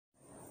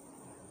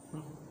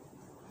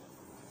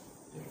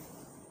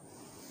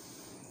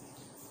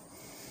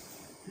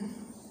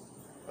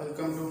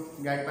Welcome to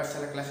guide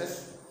पाठशाला classes.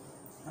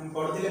 हम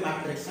पढ़ुले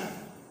matrix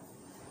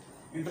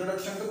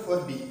introduction to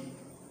 4B।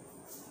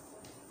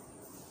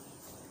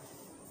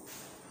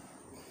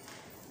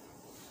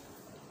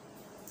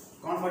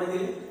 कौन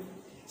पढ़ी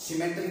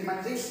सिमेट्रिक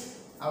मैट्रिक्स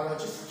और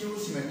अच्छे स्क्यू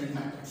सिमेट्रिक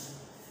मैट्रिक्स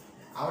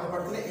और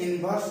पढ़ुले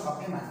inverse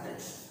of A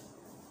matrix.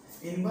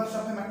 Inverse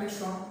of A matrix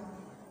कौन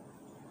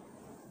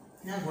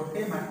ना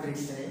गोटे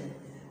मैट्रिक्स रे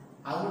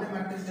आ गोटे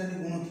मैट्रिक्स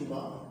जदि गुण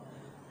थिबा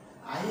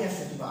आई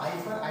आसथिबा आई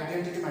फॉर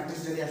आइडेंटिटी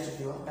मैट्रिक्स जदि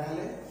आसथिबा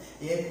ताहले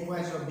ए को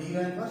कुहाइजो बी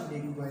रो इनवर्स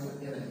बी को कुहाइजो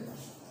ए रो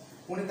इनवर्स।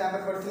 पुणी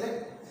तापर पढ़थिले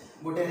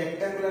गोटे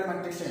रेक्टेंगुलर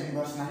मैट्रिक्स रो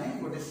इनवर्स नाही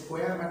गोटे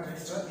स्क्वायर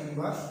मैट्रिक्स रो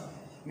इनवर्स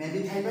मे भी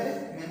थाई पारे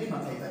मे भी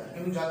न थाई पारे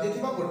किंतु जदि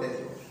थिबा गोटे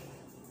थिबो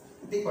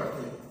इति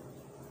पढ़थिले।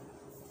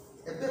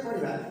 एबे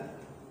पढ़िबा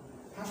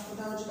फर्स्ट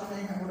कथा होची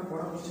तमे एखा गोटे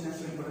बड़ क्वेश्चन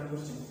आसी इंपोर्टेंट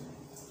क्वेश्चन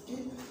कि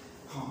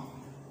हां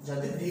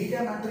जदि दुईटा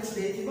मैट्रिक्स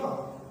देथिबो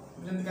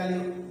जंत काली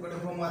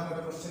गोटे होमवर्क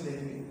गोटे question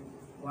देथिबी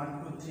 1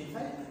 2 3 5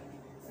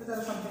 it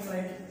is something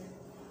like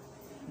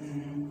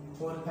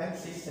 4 5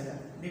 6 7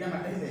 दुईटा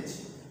मैट्रिक्स देछि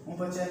मु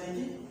पचारि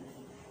कि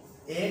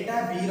ए टा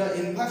बी रो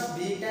इनवर्स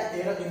बी टा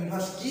ए रो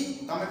इनवर्स की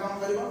तमे कोन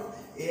करबो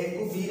ए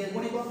को बी रे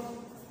गुणिबो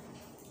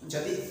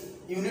जदि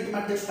unit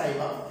matrix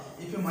पाइबो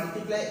if you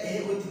multiply A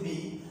with B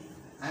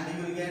and you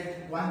will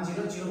get 1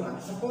 0 0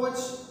 1 suppose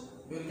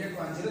you will get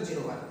 1 0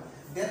 0 1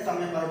 then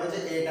तमे कहबो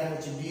जे ए टा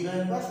होची बी रो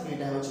इनवर्स बी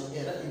टा होची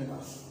ए रो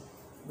इनवर्स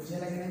बुझे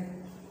लागिने।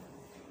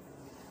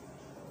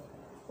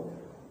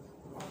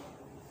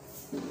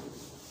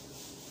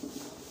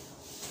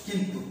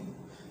 किंतु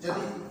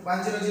जदि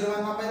 1 0 0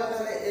 1 न पाइबा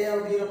ताले ए और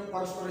बी रो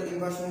परस्पर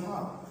इनवर्स न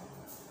हो।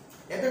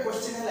 एबे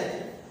क्वेश्चन है लाइक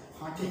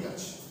हां ठीक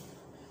अछि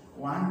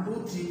 1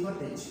 2 3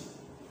 4 देछि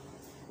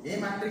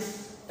ए मैट्रिक्स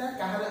ता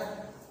कहार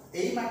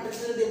ए मैट्रिक्स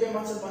रे देबे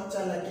मसे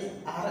पचाला कि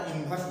आर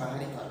इनवर्स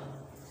बाहरी कर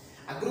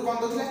आगु कोन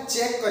दोथिला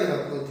चेक करबा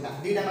दोथिला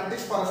दीटा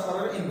मैट्रिक्स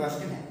परस्पर इनवर्स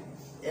कि नै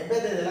एबे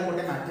दे देला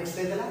गोटे मैट्रिक्स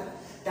दे देला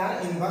तार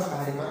इनवर्स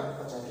बाहरी कर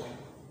पचाला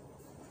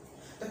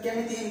तो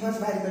केमिति इनवर्स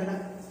बाहरी करना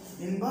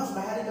इनवर्स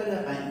बाहरी करला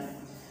पई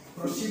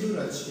प्रोसीड्यूर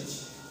अछि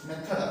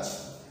मेथड अछि।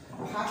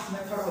 फर्स्ट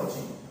मेथड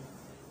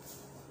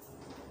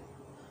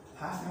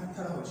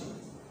होछि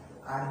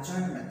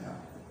adjoint method.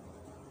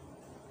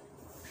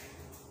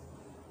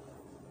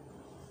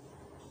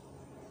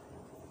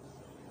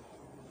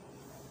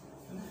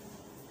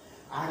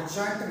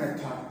 Adjoint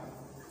method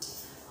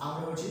out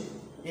होछि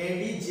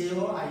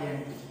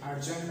ADJOINT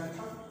एडजॉइंट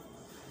मेथड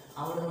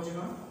आउट होछि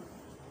कोन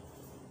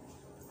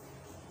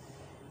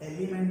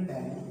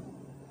एलिमेंटरी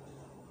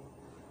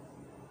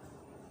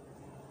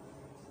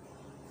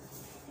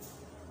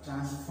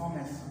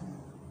ट्रांसफॉर्मेशन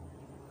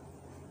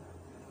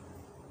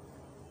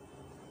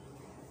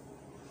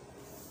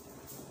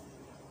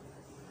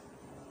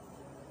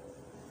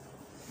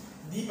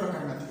दी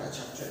प्रकार मेथड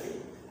अछि actually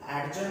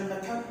adjoint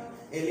method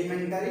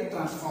elementary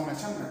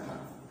transformation method.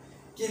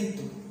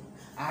 किंतु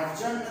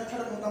एडजॉइंट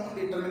मेथड मु तुम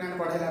डिटरमिनेंट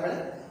पढ़ेला बेले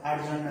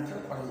एडजॉइंट मेथड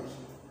पढ़ेली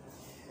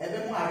एबे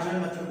मु एडजॉइंट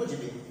मेथड को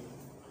जिबी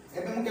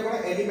एबे मु केवल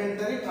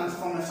एलिमेंटरी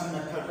ट्रांसफॉर्मेशन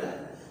मेथड रे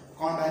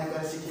कोन बाहर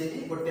कर सिखेबी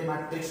गोटे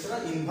मैट्रिक्स रो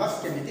इनवर्स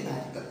केमिति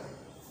बाहर कर।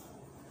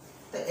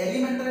 तो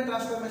एलिमेंटरी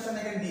ट्रांसफॉर्मेशन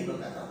अगेन दी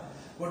प्रकार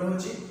गोटे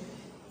होची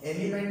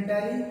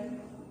एलिमेंटरी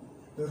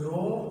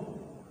रो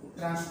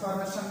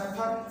ट्रांसफॉर्मेशन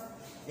मेथड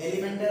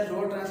एलिमेंटरी रो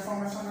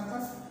transformation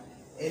method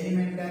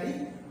elementary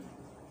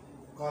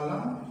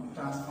column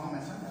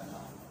transformation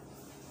method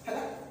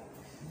हैला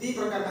दी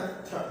प्रकार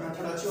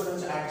मेथड अछि और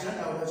होची एडजॉइंट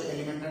और होची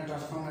elementary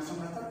transformation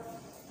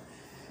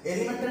method.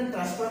 Elementary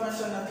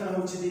transformation method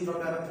होची दी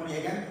प्रकार पुनी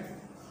अगेन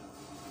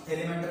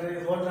एलिमेंटरी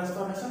रो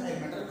ट्रांसफॉर्मेशन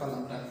एलिमेंटरी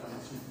कॉलम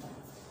ट्रांसफॉर्मेशन।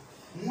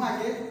 मु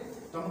आगे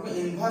तुमको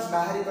इनवर्स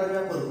बाहरी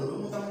करबा पूर्व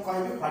मु तुमको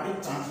कहबी व्हाट इज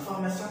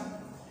ट्रांसफॉर्मेशन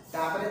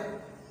तापर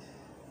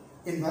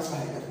इनवर्स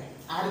बाहरी करबे।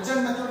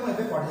 एडजॉइंट मेथड मु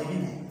एबे पढ़ेबी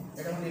नै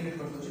एटा मु डिलीट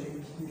कर दोछि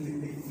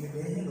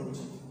लिबे ही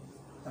दोछि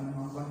तमे न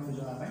कंफ्यूज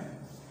होबा पय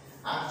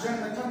एडजॉइंट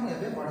मेथड मु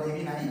एबे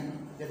पढ़ेबी नै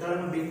जेतले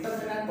मु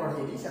डिटरमिनेंट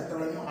पढ़ेबी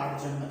सेतले मु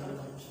एडजॉइंट मेथड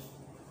कहबी।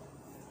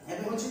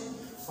 एबे होछि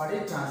what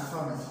is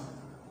transformation.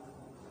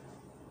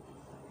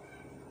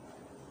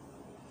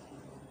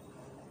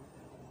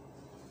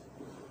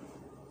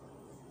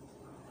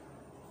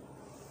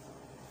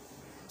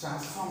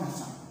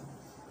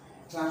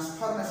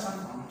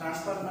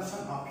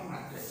 Transformation of A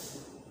matrix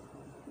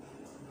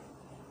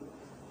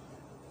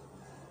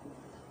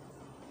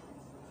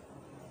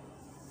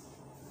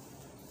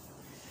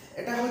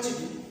एटा होछि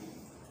कि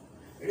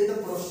it is the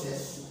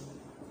process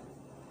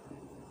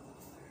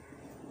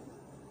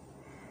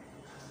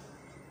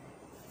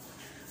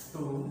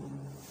to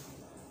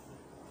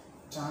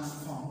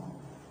transform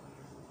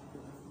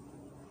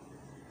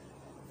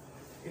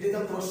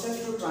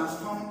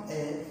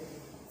A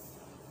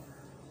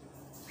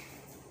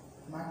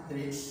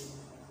matrix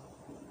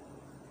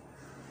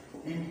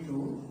into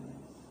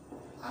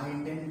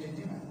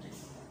identity matrix।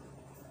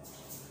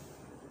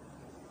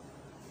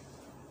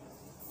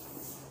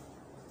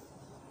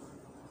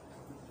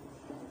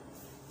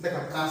 देखो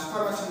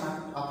ट्रांसफॉर्मेशन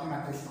ऑफ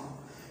मैट्रिक्स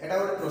एटा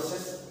गोटे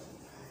प्रोसेस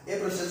ए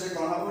प्रोसेस रे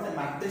कोन हो गोटे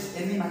मैट्रिक्स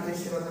एनी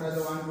मैट्रिक्स के धरा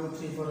जो 1 2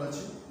 3 4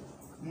 अछि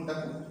मुझे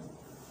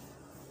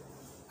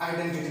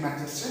आइडेंटिटी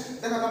मैट्रिक्स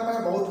देखो तुम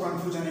पाखे बहुत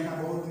कन्फ्यूजन है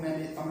बहुत मे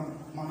भी तुम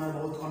मन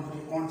बहुत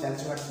कन्फ्यूज कौन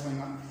चलती व्हाट्सएप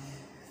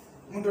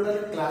मुझे टोटाल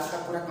क्लास का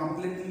पूरा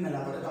कंप्लीट नेला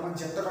तुम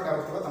जितक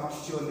डाउट थो तुम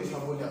सियोरली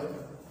सब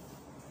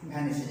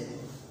भैनिश हो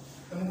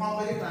तो मुझे कौन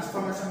करी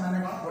ट्रांसफॉर्मेशन माने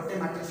कौन गोटे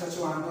मैट्रिक्स अच्छे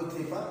 1 2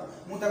 3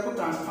 4 मुझे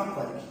ट्रांसफॉर्म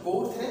करी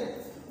कौन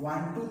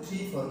 1 2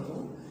 3 4 को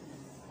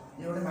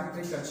ये गोटे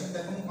मैट्रिक्स अच्छे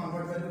मुझे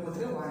कन्वर्ट करी कौन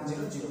 1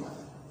 0 0 1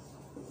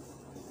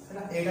 है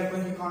एटा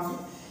कहि कौन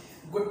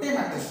गोटे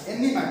मैट्रिक्स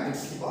एनी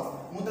मैट्रिक्स थी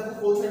मुझे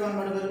कौन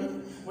कन्वर्ट करी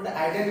गोटे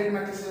आइडेंटिटी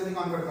मैट्रिक्स जब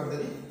कन्वर्ट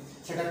करदेवी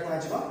सेटा कह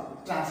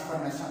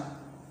ट्रांसफॉर्मेशन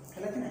है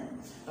कि नहीं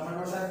तुम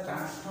सर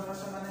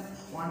ट्रांसफॉर्मेशन माने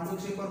 1 2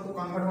 3 4 को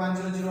कन्वर्ट 1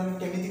 0 0 1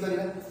 केमिति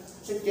करबा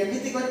से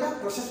केमिति करबा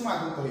प्रोसेस में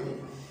आगु कहबी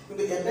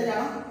किंतु एबे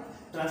जानो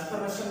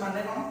ट्रांसफॉर्मेशन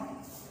माने कोन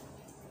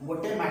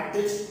गोटे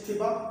मैट्रिक्स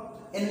थिबा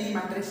any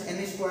matrix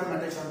N E square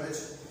matrix always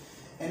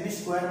N E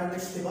square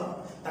matrix थिबा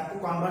ताकू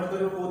कन्वर्ट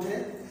करियो कोथे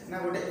ना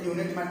गोटे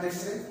यूनिट मैट्रिक्स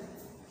रे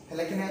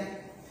हैला कि नहीं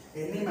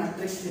एनी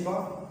मैट्रिक्स थिबा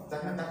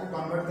ताकू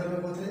कन्वर्ट करियो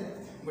कोथे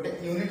गोटे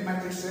यूनिट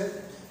मैट्रिक्स रे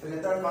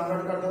जेतो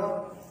कन्वर्ट कर देबो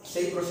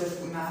सही प्रोसेस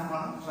को ना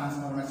कोन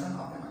ट्रांसफॉर्मेशन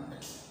ऑफ ए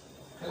मैट्रिक्स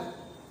हैला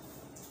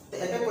तो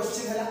एबे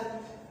क्वेश्चन हैला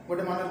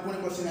गोटे मन पुणी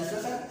क्वेश्चन आसो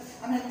सर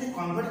आम एत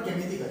कन्वर्ट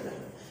केमिति करबा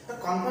तो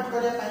कन्वर्ट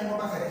करिया पई मो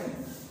पाखरे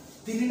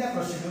तीनटा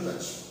प्रोसीड्यूर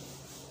अछि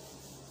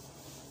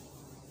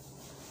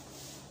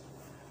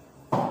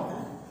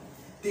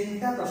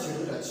तीनटा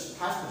प्रोसीड्यूर अछि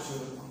फास्ट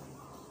प्रोसीड्यूर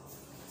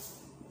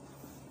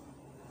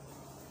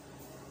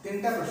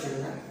तीनटा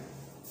प्रोसीड्यूर है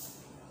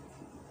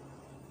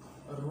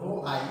रो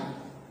I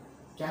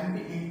can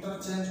be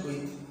interchange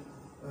with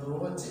रो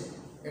जे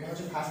एटा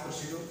होछि फास्ट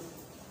प्रोसीड्यूर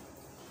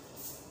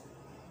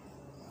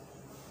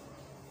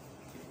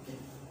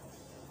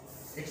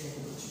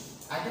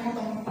आगे मैं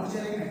तुमको पूछे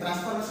लेकिन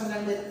ट्रांसफॉर्मेशन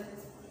जानते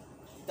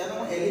तब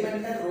हम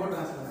एलिमेंटल रो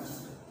ट्रांसफॉर्मेशन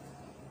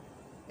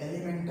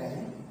एलिमेंटल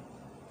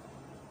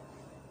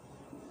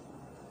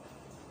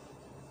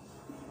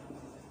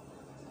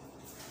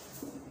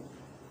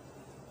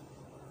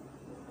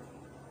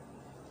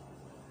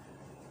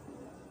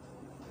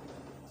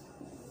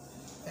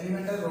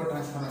रो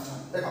ट्रांसफॉर्मेशन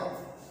देखो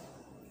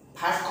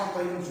फास्ट कौन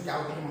कहि मुझे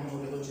आउट मन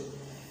बोले दोचे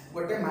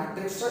गोटे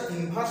मैट्रिक्स रो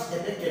इनवर्स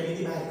एबे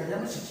केमिति बाहर करिया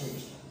हम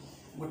सिखेबी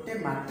गोटे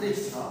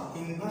मैट्रिक्स रो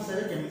इनवर्स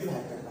एबे केमिति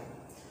बाहर करबा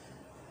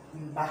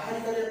बाहर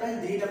करे पई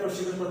दुईटा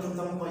प्रोसीजर प्रथम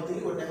तुम कहितली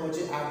गोटे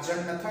होची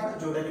एडजॉइंट मेथड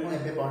जोडा कि म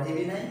एबे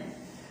पढेबी नै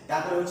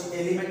तापर होची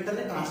elemental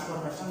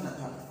transformation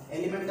method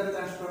elemental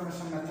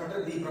transformation method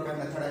रे दी प्रकार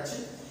मेथड अछि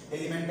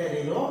एलिमेंटल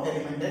रो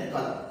एलिमेंटल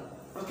कलम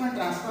प्रथम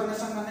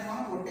ट्रांसफॉर्मेशन माने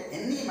कोन गोटे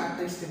एनी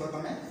मैट्रिक्स थिबो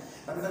तमे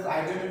तमे तो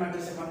आइडेंटिटी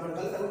मैट्रिक्स से कन्वर्ट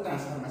कर ताको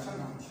ट्रांसफॉर्मेशन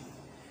नाम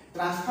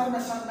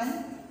ट्रांसफॉर्मेशन में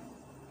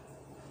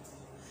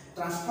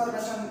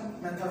ट्रांसफॉर्मेशन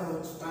मेथड हो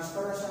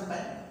ट्रांसफॉर्मेशन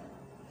में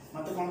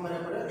मते कोन करे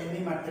पड़े एनी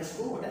मैट्रिक्स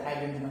को गोटे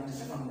आइडेंटिटी मैट्रिक्स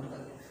से कन्वर्ट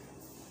कर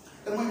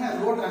तो मैं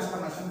रो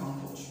ट्रांसफॉर्मेशन नाम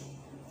होछ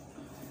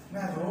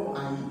मैं रो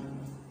आई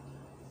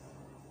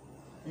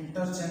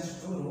इंटरचेंज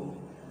टू रो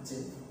जे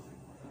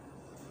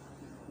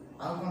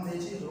आउ कोन दे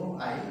छी रो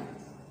आई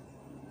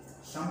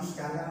some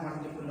scalar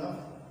multiple of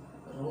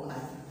row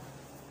I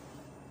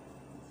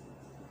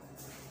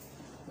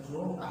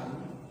row I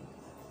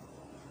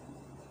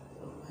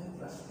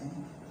plus n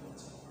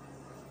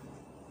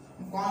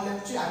कौन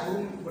लेक्चर आगु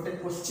गोटे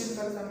क्वेश्चन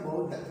कर हम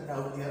बहुत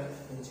डाउट क्लियर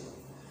हे छै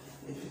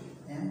if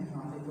n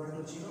not equal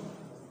to 0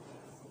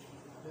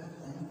 then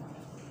n not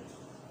equal to 0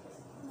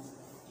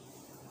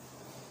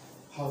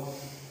 how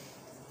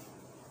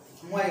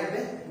मु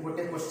एबे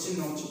गोटे क्वेश्चन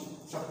नौची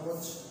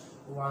सपोज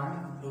 1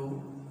 2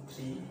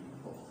 3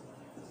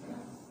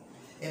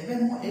 4 एबे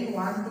मु ए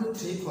 1 2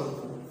 3 4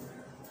 को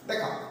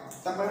देखो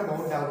तपर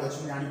बहुत डाउट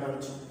अछि जानि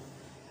पारुछि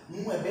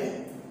मु एबे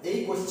एई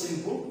क्वेश्चन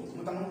को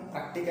मु तम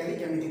प्रैक्टिकली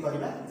केमिति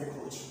करबा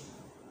देखौछि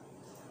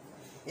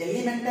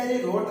एलिमेंटरी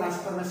रो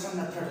ट्रांसफॉर्मेशन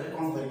मेथड रे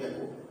कोन करबा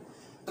को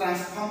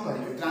ट्रांसफॉर्म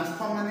करबे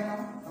ट्रांसफॉर्म माने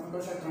कोन हम को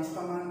से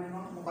ट्रांसफॉर्म माने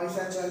कोन मु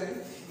पैसा चले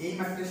एई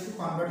मैट्रिक्स को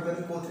कन्वर्ट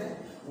करबी कोथरे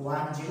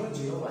 1 0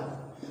 0 1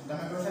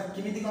 तमे को से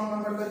किमिति कोन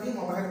कन्वर्ट करबी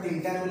मो पाखे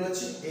तीनटा रूल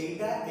अछि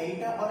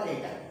एटा और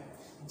एटा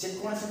जे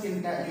कोन से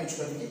तीनटा यूज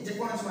करके जे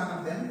कोन से मान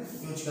देन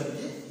यूज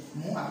करके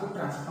मु आको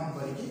ट्रांसफॉर्म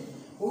करके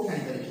को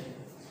खानी करके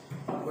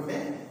गोटे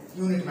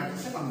यूनिट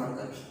मैट्रिक्स से कन्वर्ट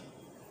करके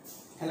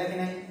हैला कि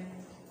नहीं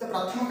तो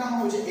प्रथम काम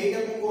हो जे एटा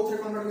को कोथरे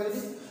कन्वर्ट करके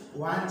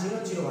 1 0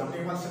 0 1 रे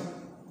पास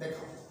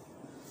देखो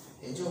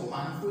ए जो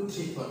 1 2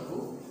 3 4 को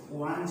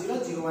 1 0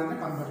 0 1 में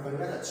कन्वर्ट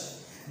करबार अछि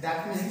दैट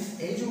मींस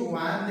ए जो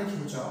 1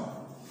 देखिउ छ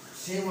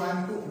से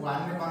 1 को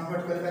 1 में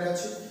कन्वर्ट करबार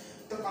अछि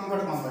तो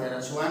कन्वर्ट कोन करबार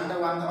अछि 1 टा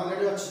 1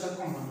 ऑलरेडी अछि तो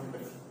कोन कन्वर्ट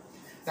करियो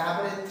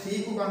तापर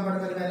 3 को कन्वर्ट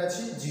करबार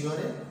अछि 0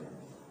 रे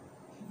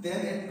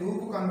देन ए 2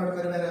 को कन्वर्ट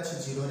करबार अछि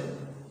 0 रे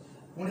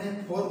पुणे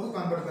 4 को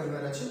कन्वर्ट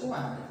करबार अछि 1 रे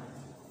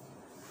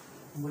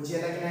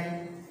बुझियला कि नहीं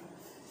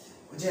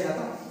बुझियला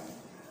तो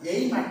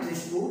यही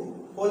मैट्रिक्स को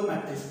होल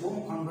मैट्रिक्स को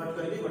कन्वर्ट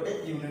करबी गोटे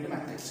यूनिट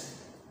मैट्रिक्स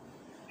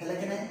हैला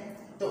कि नहीं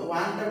तो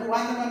 1 टा को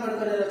 1 में कन्वर्ट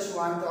करबार अछि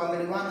 1 तो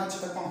ऑलरेडी 1 अछि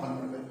तो कोन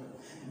कन्वर्ट करबी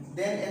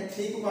देन ए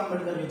 3 को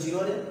कन्वर्ट करबी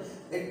 0 रे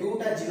ए 2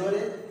 टा 0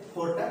 रे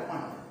 4 टा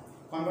 1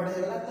 कन्वर्ट हे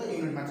गला तो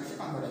यूनिट मैट्रिक्स से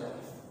कन्वर्ट हो जाबे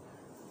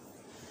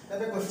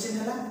तबे क्वेश्चन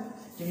हला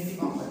केमिति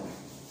कोन कर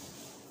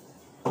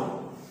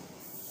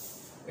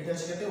एटा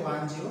अछि केते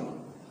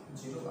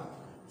 1001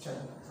 चल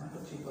हम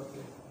तो ठीक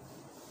करते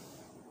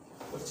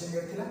क्वेश्चन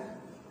देथिला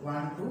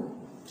 1 2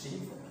 3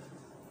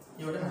 4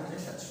 ये गोटे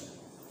मैट्रिक्स अछि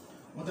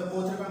मते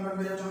कोथरे कन्वर्ट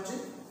करिया चाहछि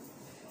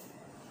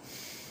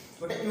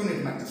गोटे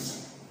यूनिट मैट्रिक्स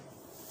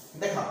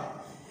देखा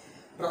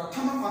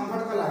प्रथम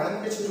कन्वर्ट कला बेले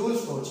कुछ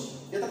रूल्स कहछि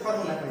ये तो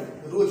फार्मूला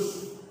कहै रूल्स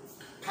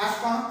फास्ट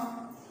कोन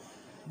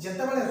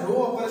जते बेले रो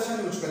ऑपरेशन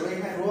यूज करबे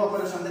एमे रो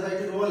ऑपरेशन देबा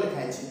एठी रो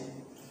लिखाइ छै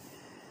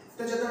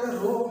तो जते बेले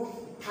रो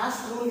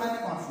फास्ट रूल माने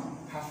कोन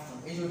फास्ट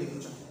ए जो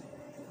देखुछ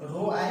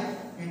रो आई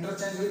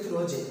इंटरचेंज विथ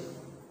रो जे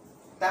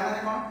ता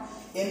माने कोन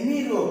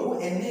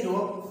एनी रो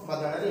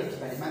बदला रे लिखि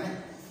पारि माने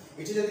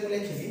एठी जति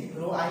लिखिबी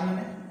रो आई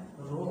माने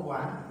रो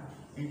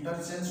 1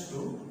 interchange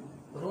to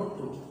row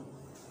 2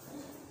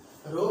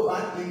 row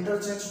 1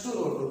 interchange to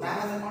रो 2 ता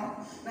माने कोन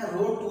ना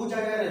रो 2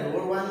 जगह रे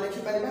रो 1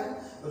 लिखि परिबा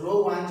रो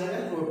 1 जगह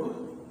रो 2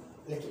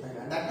 लिखि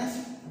परिबा दैट मींस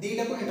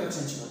दीटा को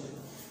इंटरचेंज कर दे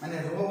माने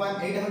रो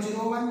 1 एटा होची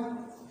रो 1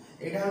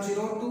 एटा होची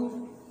रो 2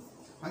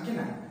 माने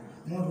ना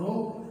मो रो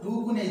 2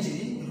 को नै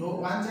जिबी रो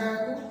 1 जगह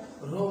को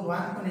रो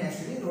 1 को नै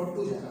आसीबी रो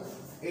 2 जगह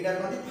एटा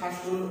कोन फास्ट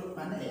रूल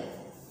माने या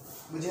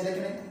बुझे रे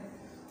कि नै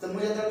तो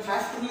मुझे जब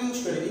फास्ट रूल यूज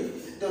करबी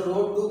तो रो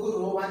 2 को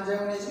रो 1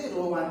 जगह नै छी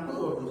रो 1 को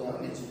रो 2 जगह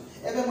नै छी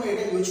एबे मु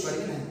एटा यूज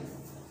करबी नै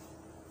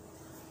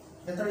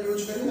एटा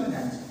यूज करबी न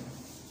जान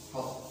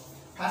हो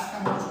फास्ट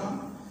काम कोन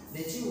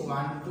देछि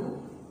 1 2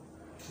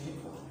 3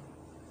 4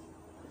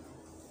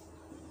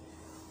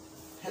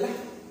 हैला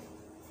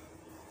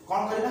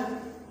कोन करबा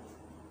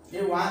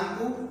ये 1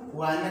 को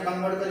 1 में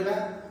कन्वर्ट करबा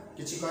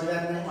किछि करबा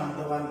नै 1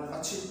 तो 1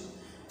 अछि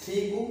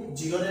 3 को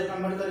 0 रे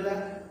कन्वर्ट करबा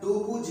 2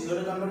 को 0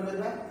 रे कन्वर्ट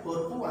करबा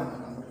 4 को 1 में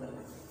कन्वर्ट करबा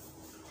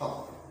हो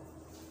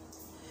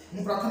मु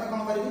प्रथमे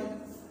कोन करबी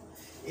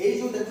ए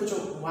जो देखुछो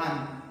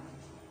 1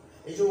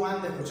 ए जो 1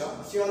 देखुछो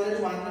सी ऑलरेडी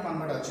 1 में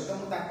कन्वर्ट अछि तो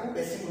मु ताकू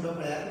बेसी मुंडो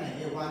खळयार नै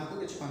ए 1 को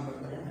किछ कन्वर्ट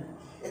करया नै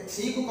ए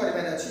 3 को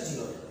करबार अछि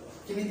 0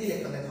 किमिति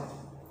लेख देखो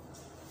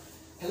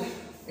हैला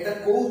एटा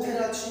को थेर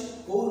अछि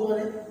को रो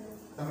रे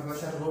तमे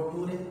कहसा रो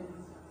 2 रे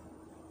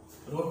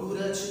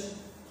अछि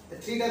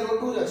 3 टा रो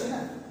 2 रे अछि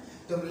ना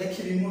तो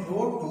लिखबी मु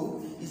रो 2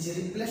 is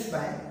replaced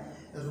by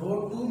row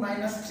 2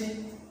 minus 3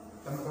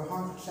 तमे कह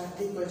हां सर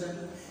ठीक कह जन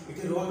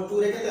इति रो 2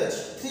 रे केते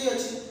अछि 3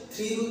 अछि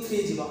 3 रु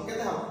 3 जीव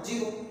केते हो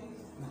 0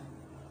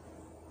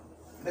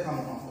 देखो हम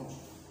कोन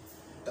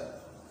तो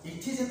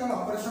इथि जेता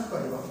ऑपरेशन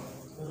करबो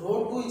रो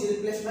 2 is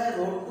replaced by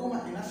row 2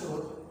 minus rho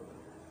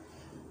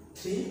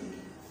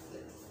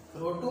 3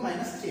 row 2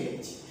 minus 3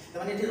 अछि त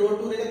माने इथि रो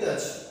 2 रे केते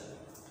अछि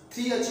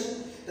 3 अछि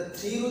तो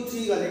 3 रु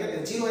 3 गले केते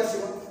 0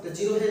 आसीबो तो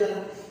 0 हे गला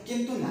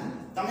किंतु ना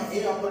तमे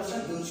ए ऑपरेशन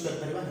यूज कर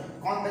परबा नै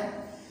कोन पे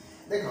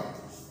देखो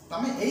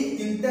तमे ए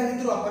तीनटा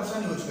भीतर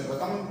ऑपरेशन यूज करबो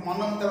तमे मन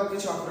मुताबिक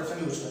किछ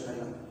ऑपरेशन यूज कर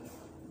परबा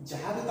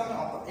जहां भी तमे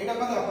एटा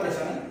कोन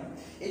ऑपरेशन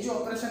ए जो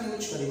ऑपरेशन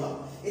यूज करबा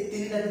ए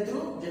तीनटा भीतर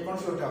जे कोन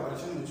से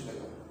ऑपरेशन यूज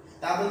करबा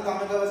ताबे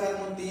तमे कहबा सर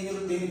मु 3 रु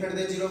 3 फेड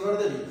दे 0 कर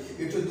देबी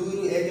इठु 2 रु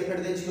 1 फेड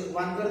दे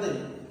 1 कर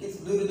देबी कि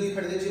 2 रु 2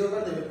 फेड दे 0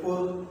 कर देबी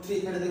 4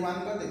 3 फेड दे 1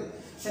 कर देबी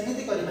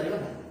सेमिति करि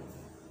परिबा ना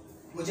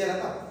बुझेला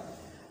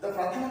तो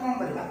प्रथम कोन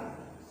करबा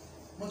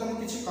मु तुम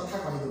किछि कथा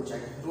कहि दउ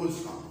चाहे रूल्स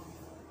कोन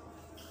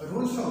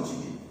रूल्स होछि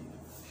कि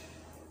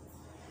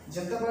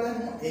जते बेले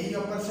मु एही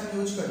ऑपरेशन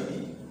यूज करबी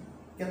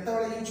केते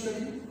बेले यूज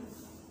करबी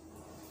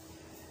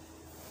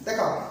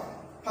देखो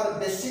फॉर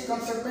बेसिक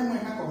कांसेप्ट पे मु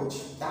एना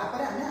कहूछि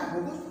तापर हमें आगु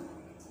को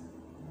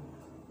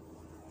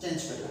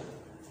चेंज करला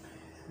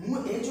मु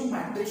ए जो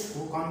मैट्रिक्स को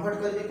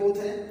कन्वर्ट करबी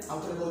कोथरे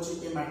आउथरे कहूछि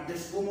ए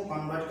मैट्रिक्स को मु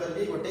कन्वर्ट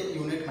करबी गोटे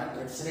यूनिट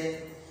मैट्रिक्स रे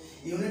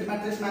यूनिट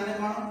मैट्रिक्स माने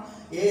कोन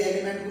ए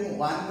एलिमेंट को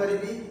 1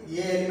 करबी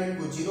ये एलिमेंट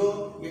को 0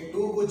 ये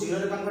 2 को 0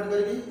 रे कन्वर्ट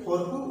करबी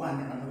 4 को 1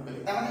 में कन्वर्ट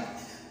करबी ता माने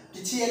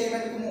किछि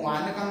एलिमेंट को मु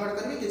 1 में कन्वर्ट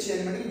करबी किछि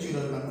एलिमेंट को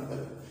 0 रे कन्वर्ट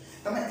करबी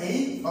तमे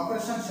एही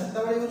ऑपरेशन सेता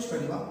बेले यूज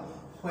करबा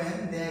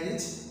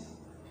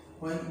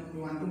when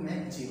you want to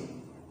make 0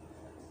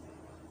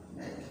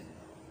 make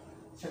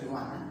sorry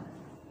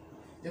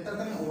 1 जेता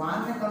तमे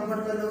 1 में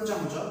कन्वर्ट करबो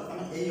चाहछो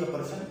तमे एही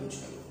ऑपरेशन यूज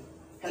करबो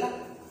हैला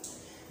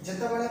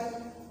जेता बेले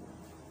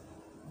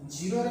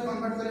 0 रे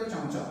कन्वर्ट करबो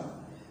चाहछो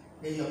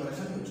एही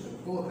ऑपरेशन यूज करबो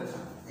को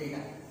ऑपरेशन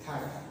एटा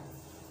थर्ड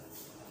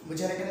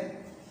बुझा रे के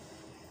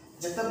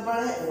जेता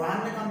बेले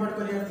 1 में कन्वर्ट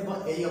करिया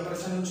थिबो एही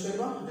ऑपरेशन यूज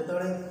करबो जेता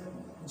बेले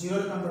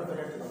 0 रे कन्वर्ट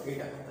करिया थिबो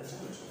एटा ऑपरेशन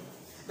यूज करबो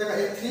देखा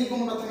ए 3 को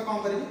म प्रथमे कोन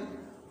करबी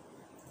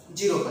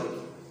 0 करबी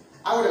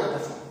आ गोटे कथा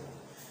सुन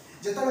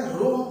जेता बेले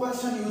रो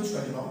ऑपरेशन यूज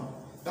करबो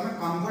तमे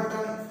कन्वर्ट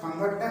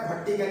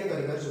वर्टिकली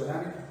करबो जोरा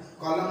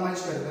कॉलम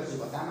वाइज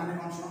करबो ता माने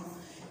कोन सुन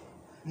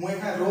मु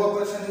एका रो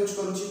ऑपरेशन यूज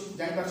करूची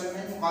जानि परछन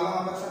नै मु कॉलम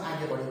ऑपरेशन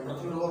आगे बढ़ी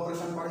प्रथम रो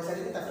ऑपरेशन पढ़ी सारी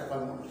तापर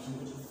कॉलम ऑपरेशन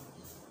बुझी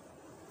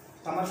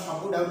तमर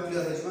सब डाउट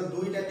क्लियर हो जबो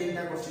दुईटा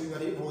तीनटा क्वेश्चन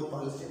करी बहुत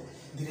भल से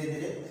धीरे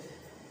धीरे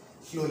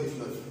स्लोली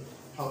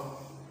हो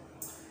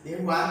ए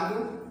 1 को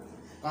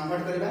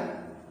कन्वर्ट करबा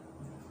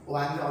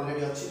 1 रे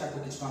ऑलरेडी अछि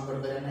ताको किछ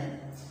कन्वर्ट करिया नै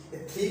ए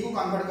 3 को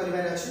कन्वर्ट करबा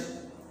रे अछि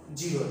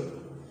 0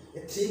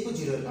 ए 3 को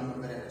 0 रे कन्वर्ट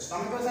करिया अछि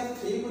तमे कहै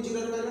 3 को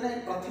 0 रे करबे नै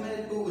प्रथमे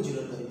 2 को 0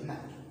 रे करबे ना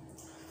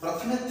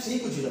प्रथमे 3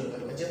 को 0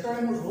 करबा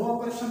जेतबे मु रो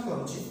ऑपरेशन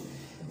करूची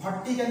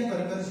वर्टिकली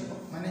कर जीव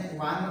माने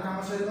 1 रो काम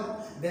सरिबो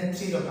देन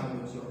 3 रो काम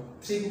जीव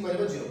 3 को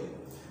करबो 0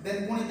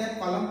 देन पुनी देन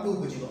कॉलम 2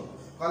 को जीव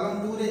कॉलम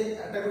 2 रे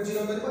एटा को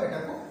 0 करबो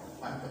एटा को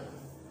 1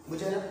 करबो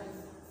बुझाला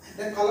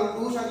देन कॉलम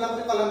 2 सरला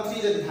पर कॉलम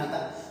 3 जदी थाता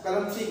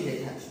कॉलम 3 के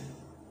लेखा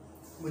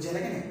बुझाला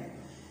कि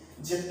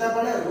नहीं जेता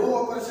बळे रो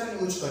ऑपरेशन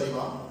यूज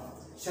करबो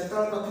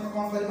सेता प्रथम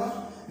कोन करबो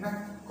ना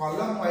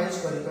कॉलम वाइज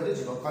कर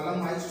जीव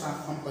कॉलम वाइज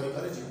ट्रांसफॉर्म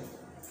कर जीव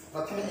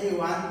प्रथम ए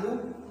 1 को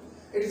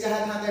एटी जहा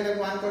था एटा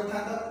को 1 करथा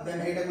त देन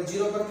एटा को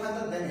 0 करथा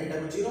त देन एटा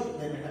को 0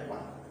 देन एटा को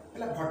 1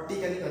 हला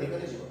वर्टिकली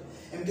कर जीव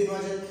एमती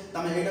न जे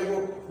तमे एटा को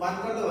 1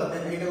 कर दबो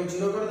देन एटा को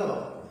 0 कर दबो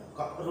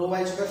रो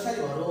वाइज कर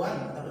सारिबो रो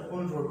 1 तब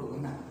कोन रो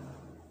 2 ना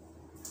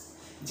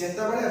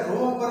जेता बळे रो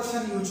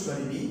ऑपरेशन यूज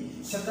करबी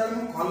सेता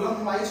हम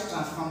कॉलम वाइज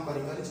ट्रांसफॉर्म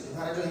कर जीव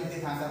धारा जो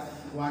एमती था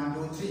 1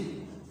 2 3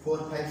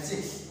 4 5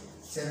 6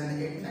 7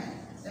 8 9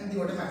 एमती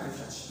गोटे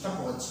मैट्रिक्स अछि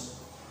सपोज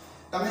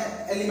तमे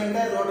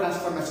एलिमेंटल रो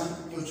ट्रांसफॉर्मेशन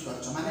यूज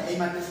करछ माने एई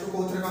मैट्रिक्स को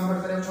कोथरे कन्वर्ट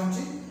करे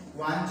छौंची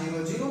 1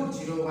 0 0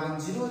 0 1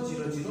 0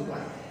 0 0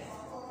 1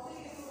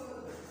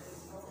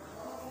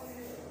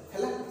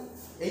 हैला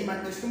एई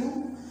मैट्रिक्स को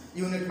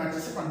यूनिट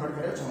मैट्रिक्स से कन्वर्ट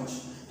करे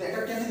छौंची तो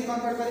एटा केमिति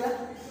कन्वर्ट करबा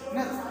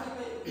ना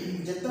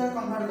जेतरा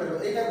कन्वर्ट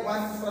करबो एटा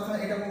 1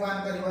 प्रथम एटा को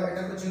 1 करबो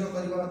एटा को 0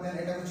 करबो देन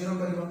एटा को 0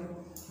 करबो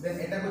देन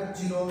एटा को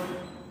 0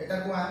 एटा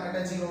को 1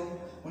 एटा 0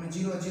 पुनी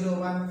 0 0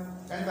 1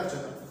 जानि परछ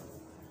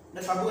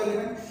तो सब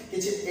एलिमेंट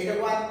किछि एटा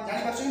को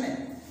जानि परछ कि नै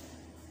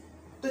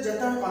तो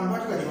जेता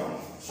कन्वर्ट करबो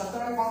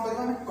सतरा कोन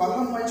करबो हम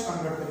कॉलम वाइज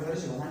कन्वर्ट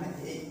कर माने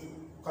ए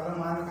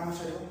कॉलम 1 काम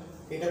सरिबो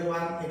एटा को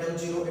 1 एटा को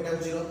 0 एटा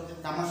को 0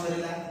 काम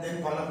सरिला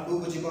देन कॉलम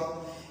 2 को जीवो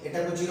एटा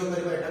को 0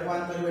 करबो एटा को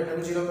 1 करबो एटा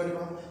को 0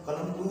 करबो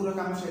कॉलम 2 रो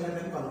काम सरिला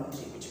देन कॉलम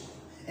 3 को जीवो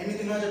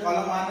एमिति न जे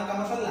कॉलम 1 रो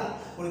काम सरला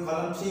पुनी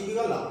कॉलम 3 की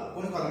गला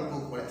पुनी कॉलम 2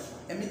 को पळा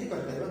एमिति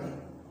कर परबो नै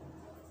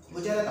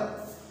बुझाला त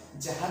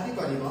जहा भी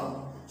करबो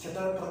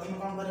सेटा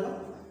प्रथम कोन करबो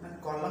ना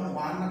कॉलम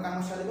 1 रो काम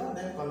सरिबो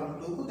देन कॉलम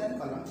 2 को देन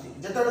कॉलम 3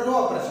 जेता रो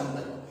ऑपरेशन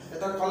करबो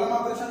जेता कॉलम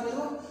ऑपरेशन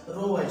करबो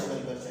रो वाइज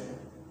कर सकबो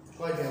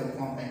कोइ भी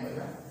कोन पे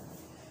करबा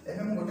एबे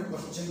हम गोटे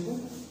क्वेश्चन को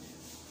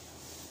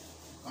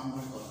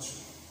कन्वर्ट करछु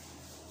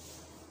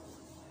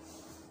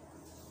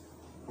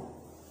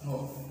हो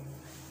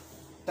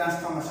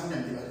ट्रांसफॉर्मेशन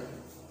केमति करबो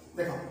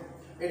देखो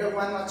एटा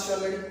 1 अछि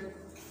ऑलरेडी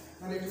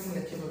माने एटा हम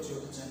लिखि दोछु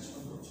तो चेंज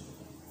कर दोछु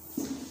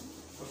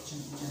क्वेश्चन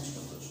चेंज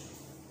कर दोछु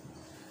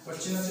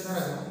क्वेश्चन अछि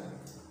धरा जा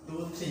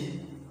 2 3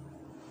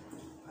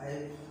 5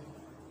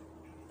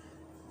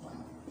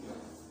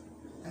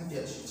 1 एमति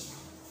अछि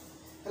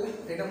हले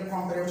एटा हम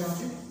कोन करबो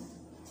चाहछि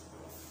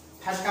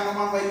फर्स्ट काम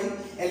कोन कहली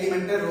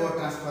एलिमेंटल रो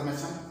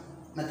ट्रांसफॉर्मेशन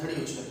मेथड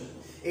यूज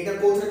करी एटा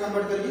कोथरे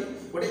कन्वर्ट करबी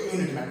गोटे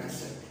यूनिट मैट्रिक्स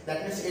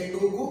दैट मींस ए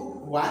 2 को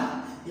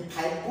 1 ये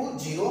 5 को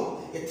 0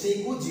 ये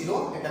 3 को 0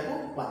 एटा को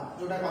 1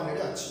 जोटा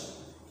ऑलरेडी अछि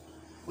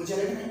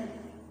बुझले कि नहीं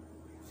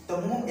तो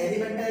मु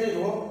एलिमेंटल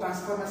रो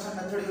ट्रांसफॉर्मेशन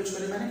मेथड यूज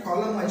करी माने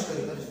कॉलम वाइज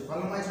करी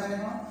कॉलम वाइज माने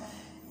कोन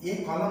ये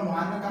कॉलम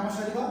 1 रो काम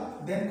सरिबो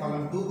देन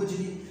कॉलम 2 को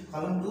जीबी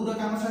कॉलम 2 रो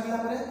काम सरिला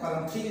परे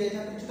कॉलम 3 के जाय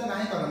था तो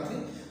नाही कॉलम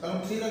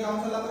 3 रो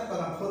काम सरला परे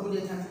कॉलम 4 को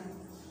जाय था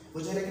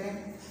बुझले कि नहीं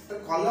तो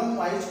कॉलम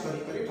वाइज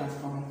करी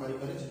ट्रांसफॉर्म करी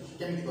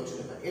केमिति करछ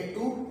देखा ए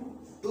 2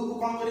 को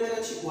कोन करिवार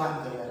अछि 1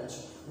 करिवार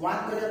अछि 1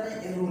 करिया पे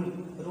ए रूल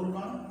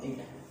कोन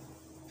एटा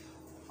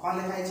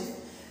कोन लिखा अछि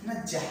ना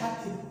जहा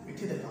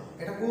इठी देखो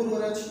एटा को रो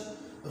अछि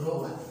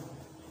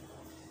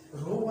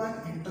रो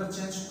 1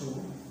 इंटरचेंज टू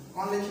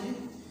कोन लिखि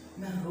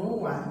ना रो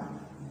 1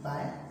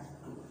 बाय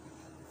 2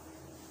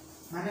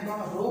 माने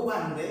कोन रो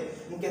 1 रे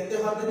मु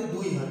केते हर देबी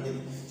 2 हर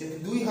देबी जे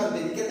 2 हर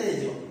देबी केते हे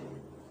जो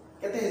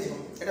केते हे जो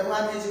एटा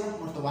 1 हे जो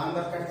मोर तो 1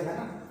 दरकार थिला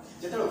ना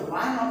जेते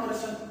 1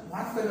 ऑपरेशन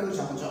 1 करबो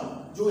चाहछो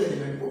जो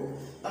एलिमेंट को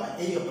तमे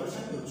एई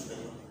ऑपरेशन यूज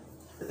करियो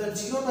जेते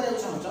 0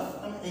 करबो चाहछो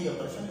तमे एई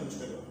ऑपरेशन यूज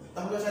करियो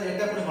तमे सर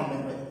एटा पुनी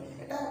कमेंट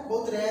करे एटा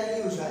बहुत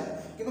रेयरली यूज है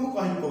कि तुम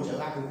कहि कहू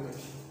जा आगु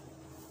कहि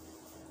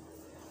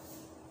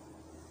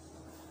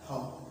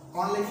हां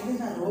कोन लिखिबी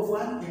ना रो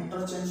 1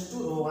 इंटरचेंज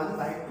टू रो 1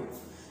 बाय 2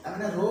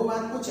 तमे रो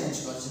 1 को चेंज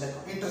करछि देखो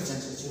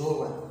इंटरचेंज अछि रो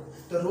 1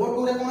 तो रो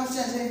 2 रे कोन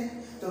चेंज है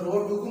तो रो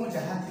 2 को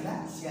जहां थिला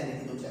सिया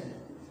लिखि दो जाय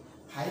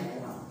 5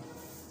 कोना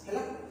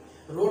हैला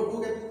रो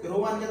 2 के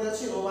रो 1 के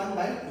अछि रो 1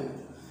 बाय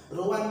 2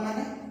 रो 1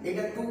 माने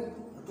एटा 2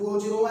 हो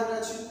 0 1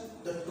 अछि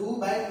तो 2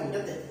 बाय 2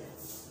 केते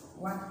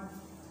 1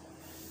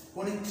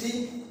 पुनी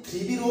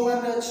 3 भी रो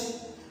 1 रे अछि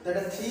तो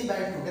एटा 3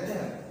 बाय 2 केते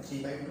है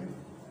 3 बाय 2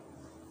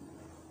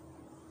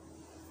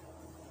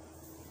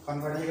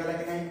 कन्वर्ट हो गला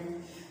कि नहीं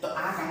तो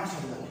आ काम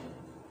सरी गला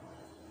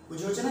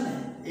बुझो छ ना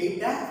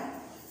एटा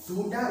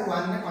 2 टा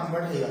 1 में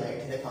कन्वर्ट हो गला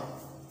एठी देखो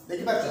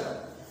देखि पाछ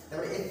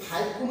तबे ए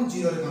 5 को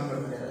 0 रे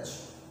कन्वर्ट करे अछि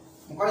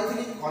मु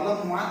कहैथिली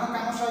कॉलम 1 रो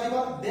काम सरीबो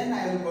then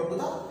I will go to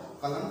the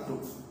column 2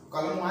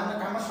 column 1 रो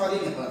काम सरी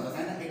नै परत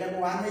काना एटा को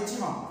 1 हेछि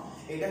म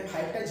एटा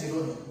 5 टा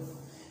 0 है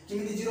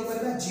किमिति 0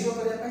 करबा 0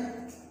 करबा पय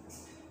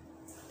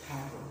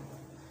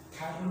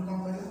थर्ड रूल कोन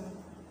कहला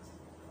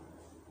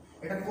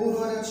एटा को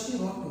रो रे अछि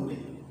रो 2 रे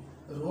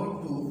रो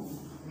 2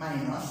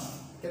 माइनस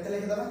केते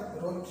लिखि दबा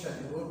रो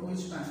 2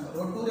 इज ट्रांसफर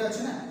रो 2 रे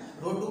अछि ना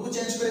रो 2 को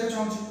चेंज करे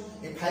चाहू छी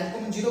ए 5 को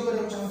मैं 0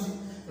 करबा चाहूची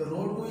तो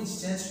रो 2 is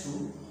change to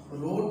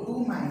row 2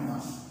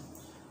 minus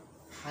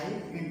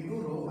 5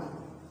 into रो 1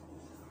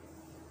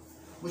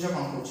 बुझा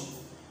कौन कुछ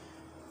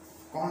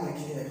कौन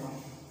लिखि देखो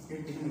ए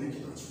टिक में लिखि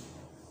दोछ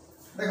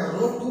देखो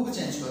रो 2 को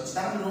चेंज कर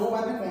तार रो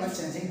 1 में कोनो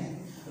चेंजिंग नहीं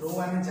रो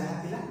 1 में जहां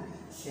थिला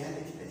से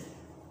लिखि दे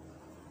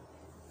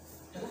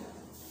चला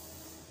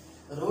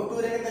रो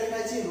 2 रे केते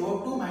लिखा छी रो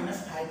 2 माइनस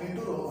 5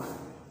 इनटू रो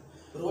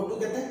 1 रो 2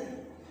 केते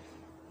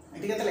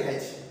एटी केते लिखा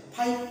छी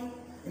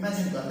 5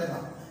 इमेजिन कर देखो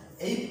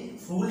ए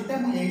रूल टा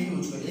मैं एटी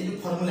यूज कर ए जो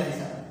फार्मूला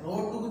हिसाब रो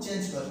 2 को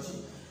चेंज कर छी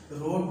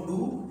रो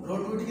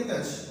 2 एटी केते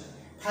अछि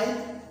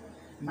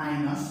 5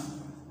 माइनस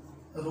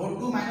रो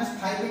 2 माइनस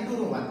 5 इनटू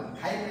रो 1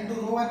 5 इनटू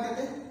रो 1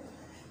 केते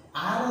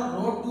आर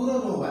रो 2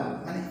 रो 1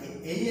 माने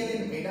ए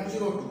एलिमेंट एटा अछि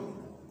रो 2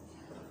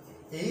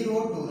 ए रो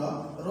 2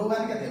 रो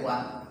 1 केते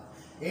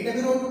 1 एटा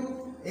भी रो 2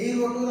 ए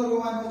रो 2 रो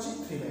 1 अछि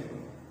 3/2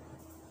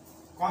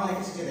 कोन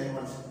लिखि छी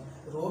देखो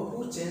रो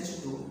 2 change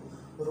to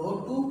row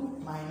 2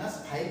 minus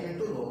 5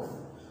 into रो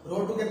 1 रो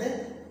 2 केते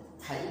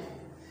 5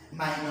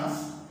 माइनस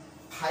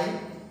 5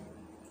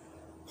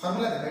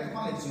 फार्मूला देखो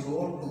कोन लिखि छी रो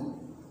 2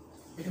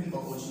 एठम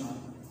पकोछ न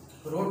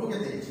रो 2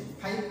 केते अछि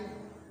 5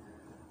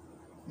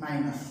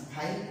 माइनस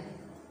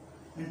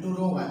 5 इनटू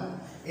रो 1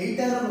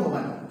 एटा रो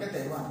 1 केते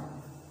 1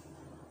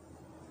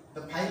 तो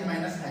 5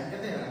 माइनस 5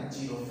 केते होला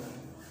 0 हो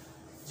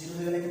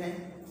गेले कि नहीं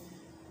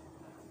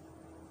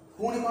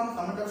पुणी कोन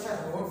टमाटर से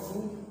रो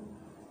 2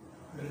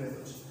 मिलबे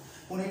अछि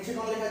पुणी एठी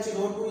कोन लिखा अछि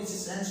रो 2 is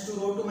change to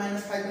row 2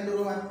 minus 5 into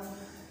रो 1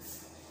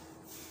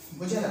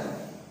 बुझला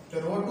तो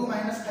रो 2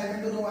 माइनस 5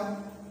 इनटू रो 1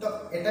 तो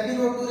एटा भी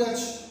रो 2 रे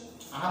अछि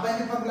आ बाय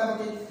के फार्मूला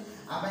बके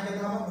आ बाय के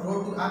हम रो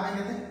 2 आ बाय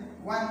के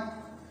 1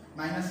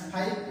 माइनस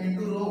 5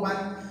 इनटू रो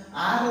 1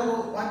 आर रो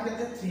 1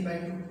 केते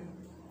 3/2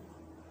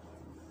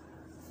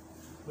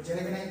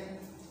 बुझले कि नहीं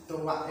तो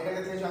एटा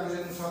केते जो आगे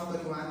जन सॉल्व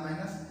करी 1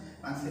 माइनस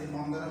 5 3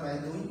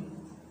 15/2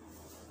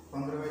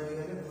 15/2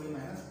 हेले 2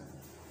 माइनस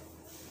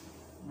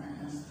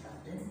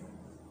 13/2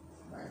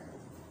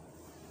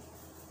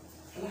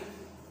 हला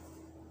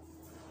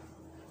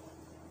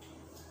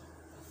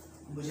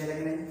बुझले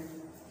कि नहीं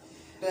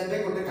तो एबे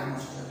गोटे काम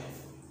छै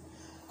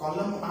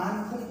कॉलम 1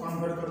 को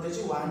कन्वर्ट कर दे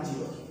छी 1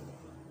 0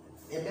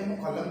 एबे मु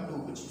कॉलम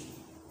 2 बुझी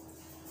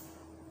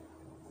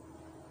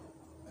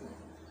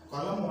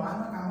कॉलम 1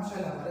 में काम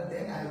सैला पर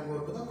then I will go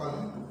to the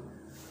column 2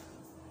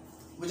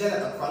 बुझला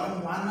तो कॉलम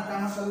 1 में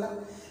काम Saila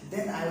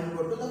then I will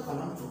go to the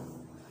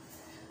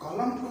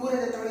column 2 रे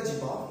जेतबे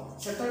जीवो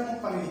सेतबे मु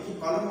कहली कि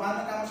कॉलम 1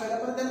 में काम सैला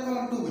पर देन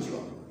कॉलम 2 बुझियो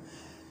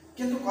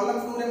किंतु कॉलम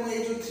 2 रे मु ए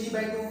जो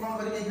 3/2 कोन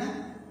करबे ना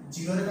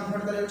 0 रे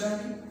कन्वर्ट करे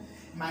चाहबी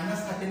माइनस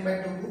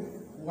 13/2 को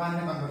 1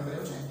 में कन्वर्ट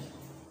करे चाहबी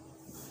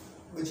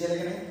बुझिले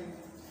कि नहीं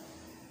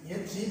ये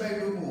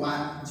 3/2 को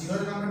 1 0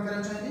 रे कन्वर्ट करे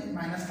चाहबी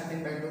माइनस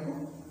 13/2 को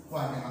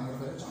 1 में कन्वर्ट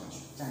करे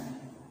चाहिए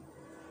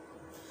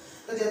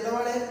तो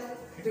जेतबेले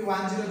एटी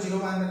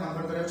 1001 में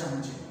कन्वर्ट करे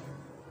चाहूची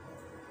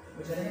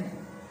बुझले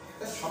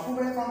तो सब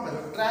बेले कोन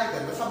करियो ट्राई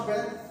करियो सब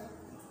बेले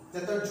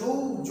जेत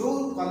जो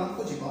कॉलम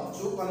को जीवो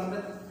जो कॉलम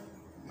रे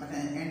माने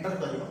एंटर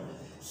करियो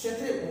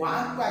सेते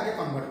 1 को आगे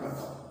कन्वर्ट कर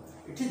दो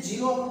एठी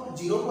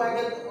 0 को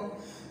आगे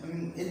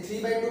ए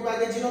 3/2 को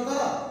आगे 0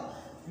 करो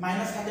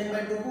माइनस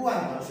 13/2 को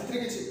 1 करो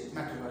सेते किछि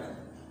मैटर करे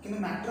किंतु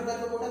मैटर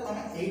करबो कोटा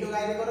तमे 8 को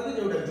आगे करो कि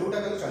जोटा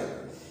करो चले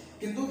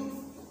किंतु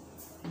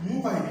मु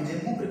कहबी जे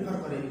मु प्रेफर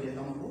करेबी जे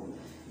तुमको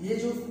ये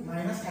जो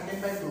माइनस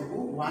 13/2 को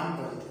 1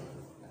 कर दे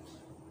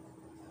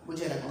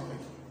बुझेला कोन कहै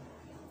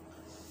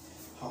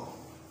हां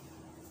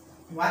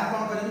 1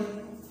 कोन करबी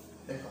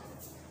देखो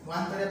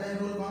 1 करे पे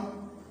रूल कोन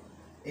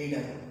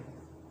एटा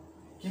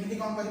केमिति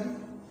कोन करबी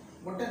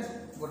गोटे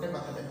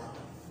कथा देखो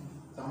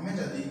तमे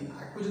जदी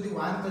आकु जदी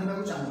 1 करबा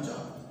को चाहू छ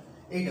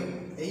एटा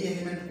ए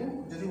एलिमेंट को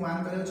जदी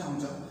 1 करे चाहू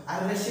छ आर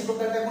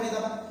रेसिप्रोकल टा गुणी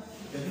दबा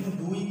जदी मु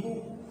 2 को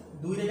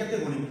 2 रे केते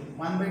गुणी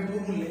 1/2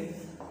 मूल्य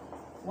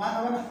 1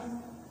 होबा ना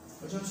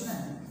बुझौ छी ना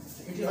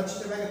एठी अछि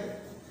केबा केते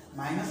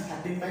माइनस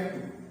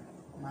 13/2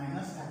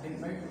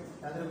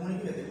 तादर गुणी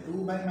केते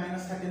 2 बाय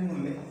माइनस 13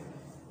 मूल्य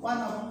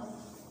 1 हो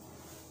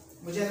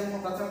बुझे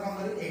हम प्रथम काम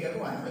करी एटा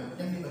को 1 कर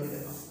केमति करी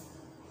देखो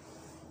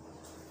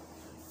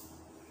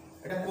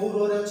एटा को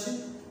रो रे अछि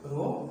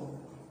रो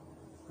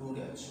 2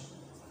 रे अछि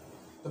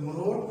तो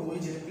रो 2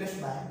 is replace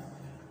by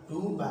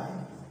 2 bye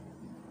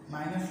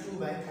minus 2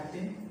 bye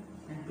 13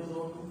 into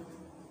रो 2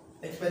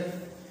 एक्सपेरी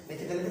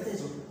लेके देले केते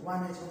जो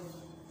 1 है जो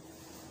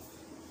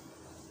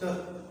तो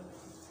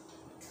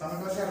तमे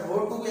को से रो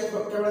 2 के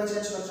केवल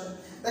चेंज करछ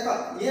देखो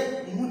ये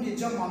मु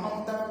निज मन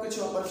मुताबिक कुछ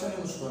ऑपरेशन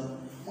यूज कर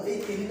मु ए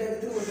तीनटा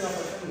भीतर गोटे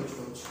ऑपरेशन यूज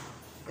करछ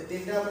ए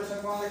तीनटा ऑपरेशन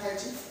कोन लिखा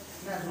अछि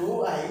ना रो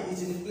I is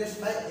replace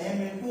by m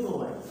into row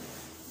I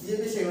ये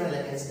भी सेम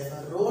लिखा अछि देखो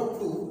रो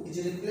 2 is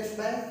replace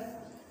by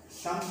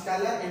some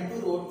scalar into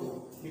row 2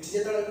 it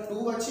जेतला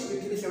 2 अछि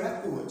इट भी सेवला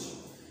 2 अछि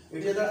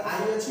इट जेतला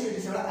I अछि इट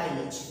सेवला I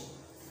अछि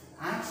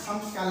and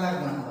some scalar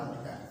one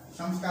होगा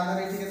some scalar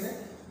इट केते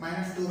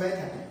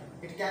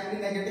 -2/13 it can be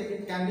negative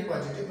it can be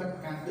positive but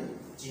can be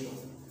 0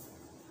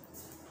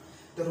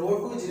 तो रो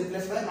 2 is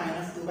replaced by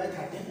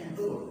 -2/13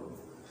 into रो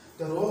 2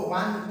 तो रो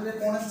 1 रे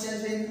कोन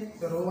चेंज है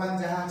तो रो 1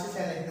 जहां अछि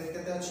से लिख दे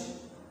केते अछि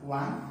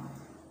 1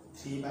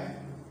 3/2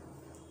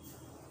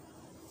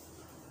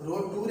 रो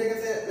 2 रे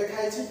केते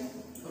लिखा अछि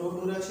रो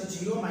 2 रे अछि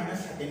 0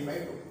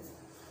 -13/2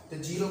 तो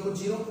 0 को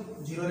 0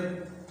 0 रे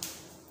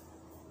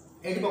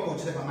 8 पकोछ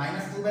देखो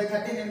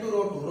 -2/13 इनटू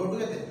रो 2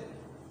 केते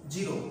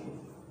 0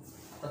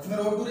 प्रथम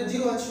रो 2 रे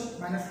 0 अछि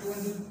 -2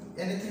 into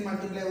anything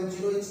multiply with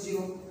 0 is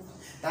 0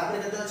 तापर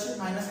केते अछि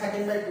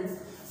 -13/2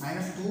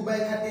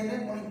 -2/13 रे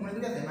कोन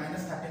केते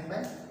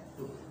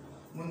 -13/2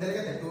 मुंदे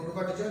केते 2 2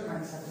 कटि जो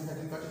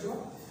 -13 कटि जो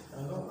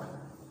रहलो 1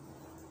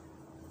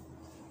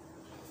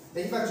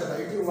 देखि पाछो त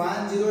इटी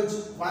 1 0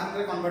 1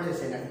 रे कन्वर्ट हे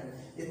सेला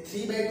ये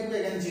 3/2 के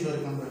अगेन 0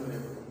 रे कन्वर्ट करे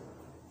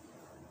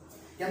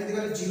केमति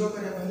करे 0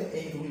 करे पहले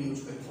ए रूल यूज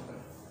कर सकते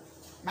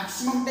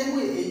maximum time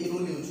a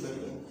rule use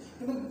करिए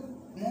किंतु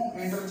मो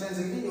इंटरचेंज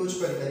के यूज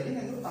कर पारि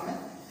किंतु तमे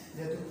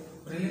जेतु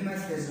प्रिलिमिनरी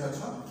स्टेज रे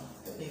छ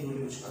तो ए रूल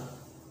यूज कर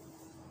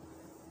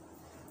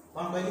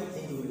कोन कहली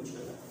ए रूल यूज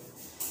कर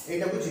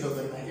एटा को 0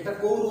 करबा एटा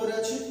को रो रे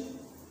अछि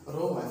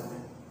रो 1 रे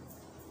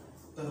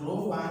तो रो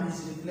 1 इज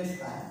रिप्लेस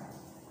बाय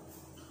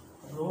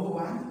रो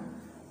 1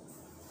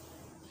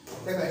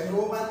 देखा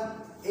रो 1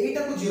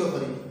 एटा को 0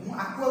 करी मु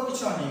आकु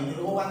किछ नै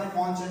रो 1 रे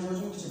कोन चेंज हो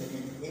किछ देखि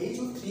ए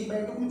जो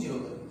 3/2 को 0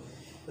 करी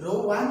रो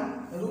 1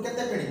 रो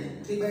केते पेडी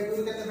 3/2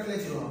 रो केते पेडले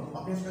 0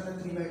 ऑब्वियस केते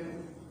 3/2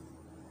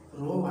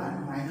 रो 1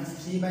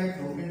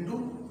 -3/2 इनटू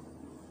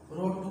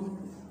रो 2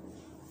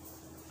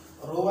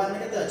 रो 1 में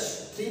केते अछि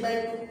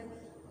 3/2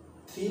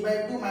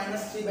 3/2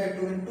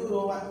 -3/2 इनटू रो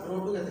 1 रो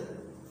 2 केते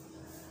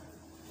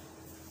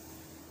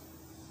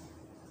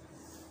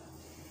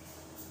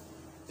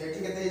तो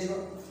ठीक है जो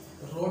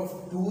रो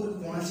 2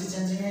 कौन सी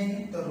चेंज है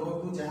तो रो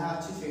 2 जहां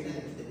अछि सेटा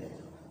लिख देबे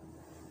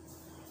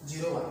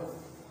 0 1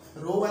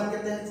 रो 1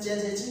 केते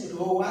चेंज है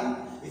रो 1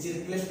 is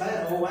replace by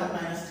row 1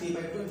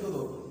 -3/2 into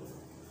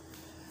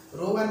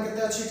रो 1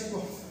 केते अछि ठीक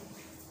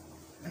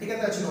एटी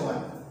केते अछि रो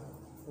 1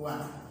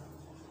 1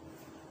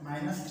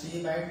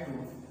 -3/2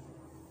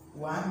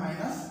 1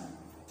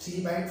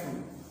 -3/2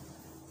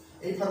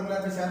 ए फार्मूला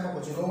पे से आप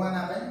रो 1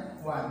 आबे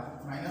 1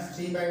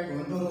 -3/2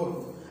 इनटू रो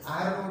 2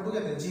 आर रो 2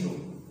 केते 0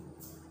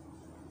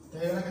 तो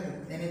ये वाला केते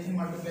anything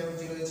multiply with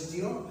 0 is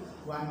 0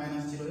 1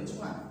 - 0 is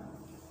 1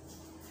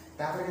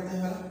 तापर केते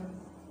होला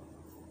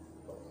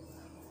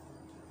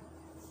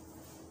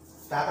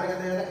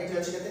एठी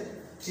अछि केते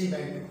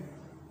 3/2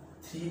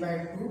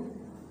 3/2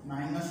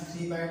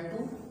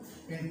 -3/2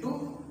 इनटू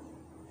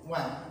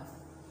 1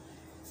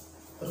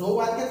 रो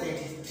 1 केते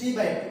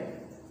 3/2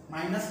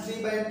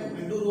 -3/2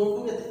 इनटू रो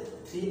 2 केते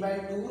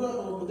 3/2 रो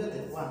 2 केते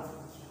 1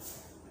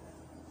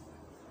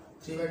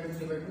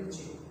 3/2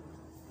 0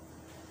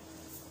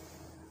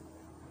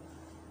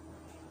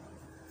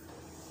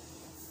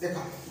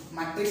 देखो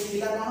मैट्रिक्स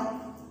थिला कोन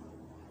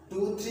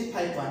 2 3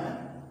 5 1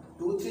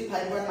 2 3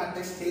 5 1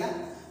 मैट्रिक्स थिला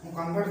मु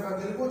कन्वर्ट कर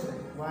देली कोथरे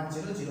 1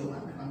 0 0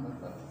 1 में कन्वर्ट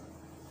कर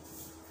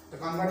तो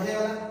कन्वर्ट हे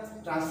वाला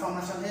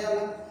ट्रांसफॉर्मेशन हे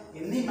वाला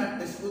इन्हीं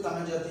मैट्रिक्स को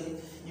तमे जति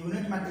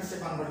यूनिट मैट्रिक्स से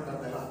कन्वर्ट कर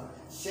देला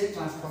से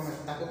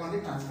ट्रांसफॉर्मेशन ताको कोन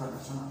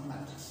ट्रांसफॉर्मेशन ऑफ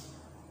मैट्रिक्स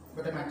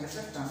गोटे मैट्रिक्स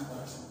से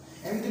ट्रांसफॉर्मेशन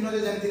एमति न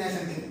जेमति नै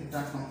सेमति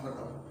ट्रांसफॉर्म कर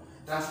दो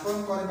ट्रांसफॉर्म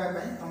करबा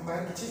पई हम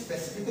पार किछि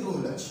स्पेसिफिक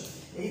रूल अछि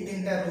एई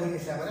तीनटा रूल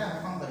हिसाब रे हम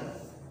कोन करिया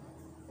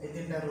ए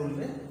तीनटा रूल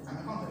रे हम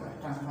कोन करबा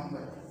ट्रांसफॉर्म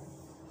करबा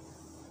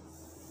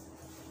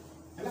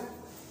हैला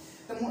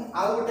तो मु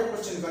आउ गोटे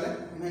क्वेश्चन कले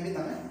मैं भी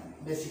तमे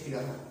बेसिक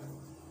क्लियर हो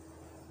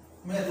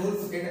मैं रूल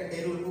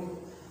ए रूल को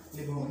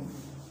लिखो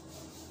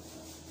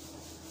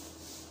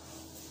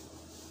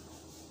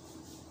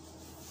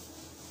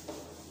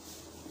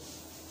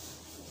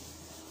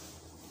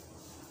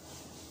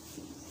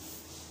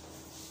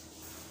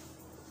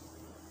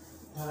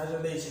धारा जो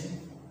दे छै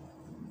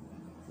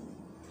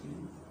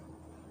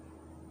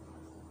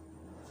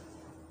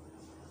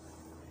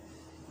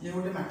ये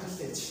गोटे मैट्रिक्स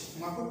अछि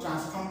हम आपको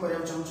ट्रांसफॉर्म करया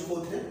चाहू छी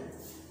कोथरे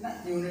ना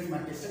यूनिट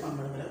मैट्रिक्स से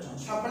कन्वर्ट करया चाहू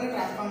छी सबले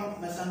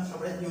ट्रांसफॉर्मेशन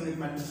सबले यूनिट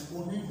मैट्रिक्स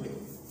को ही हुए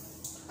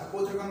आ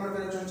कोथरे कन्वर्ट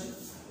करया चाहू छी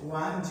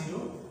 1 0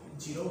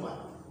 0 1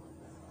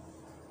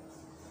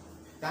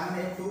 ता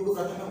माने 2 को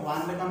प्रथम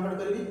 1 रे कन्वर्ट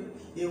करबी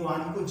ये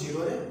 1 को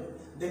 0 रे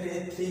देन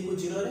ए 3 को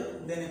 0 रे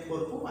देन ए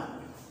 4 को 1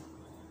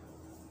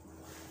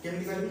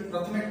 केमति करबी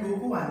प्रथम 2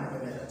 को 1 रे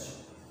करया अछि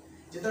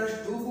जेतरा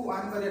 2 को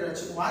 1 करया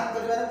अछि 1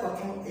 करबार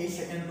प्रथम ए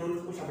सेकंड रूल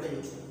को सबले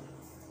यूज कर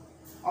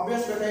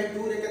ऑब्वियस कहता है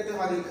 2 रे केते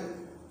हरी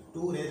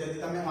 2 रे जदी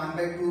तमे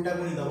 1/2 टा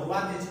गुणी दबो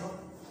 1 हे छ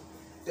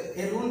तो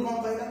ए रूल कोन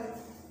कहता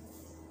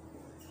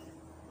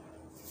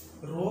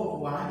रो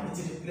 1 इज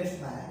रिप्लेस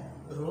बाय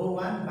रो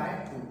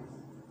 1/2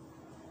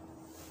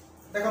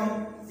 देखो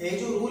ए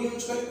जो रूल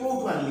यूज कर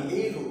कोठु आनली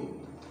ए रूल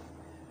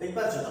देख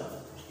पाछ तो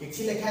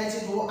एठी लिखा है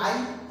रो I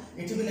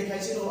एठी भी लिखा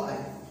है रो I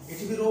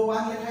एठी भी रो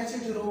 1 लिखा है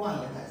एठी रो 1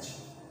 लिखा है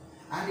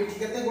एंड एठी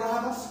केते गुणा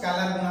हबो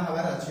स्केलर गुणा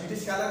हबार अछि एठी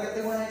स्केलर केते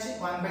गुणा है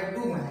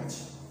 1/2 गुणा है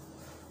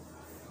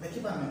देखि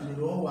पामे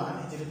रो 1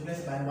 इज रिप्लेस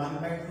बाय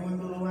 1/2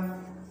 इनटू रो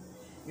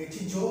 1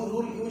 एठी जो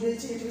रूल यूज है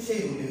एठी भी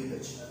सेही रूल यूज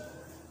अछि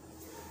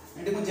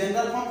एठी मु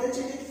जनरल फॉर्म दे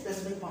छी एठी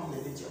स्पेसिफिक फॉर्म दे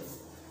दी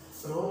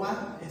छी रो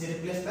 1 इज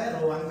रिप्लेस बाय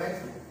रो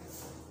 1/2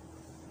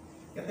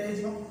 केते हे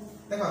जिवो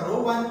देखो रो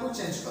 1 को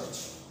चेंज कर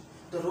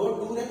तो रो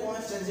 2 रे कौन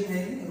चेंजिंग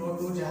है रो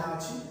 2 जहां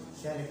अछि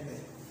से लिख दे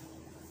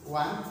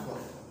 1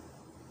 4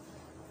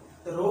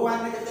 तो रो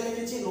 1 में केते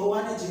लिखि छी रो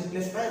 1 is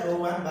replace by row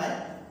 1 bye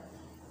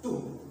 2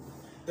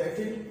 तो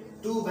एठी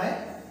 2 बाय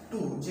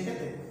 2 जे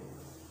केते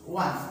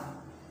 1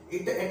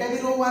 एटा भी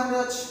रो 1 रे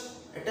अछि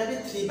एटा भी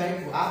 3 बाय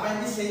 2 आ बाय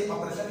भी सेम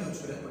ऑपरेशन यूज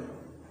करे पड़े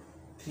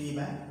 3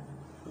 बाय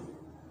 2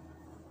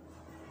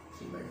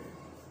 3 बाय 2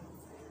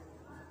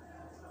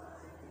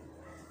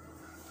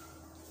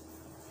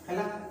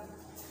 हैला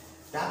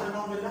तापर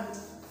कोन करला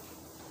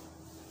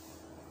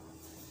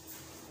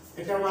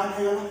एटा 1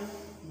 हे गला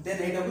देन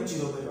एटा को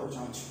 0 करबा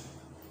चाहू छी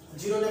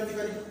 0 जल्दी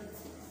करी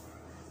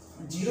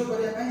 0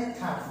 करिया पय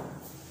थार्ड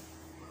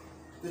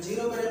तो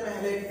 0 करिया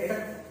पहले एटा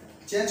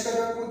चेंज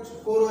करबा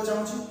को रो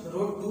चाहू छी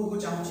रो 2 को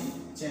चाहू छी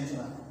चेंज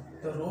बा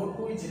तो रो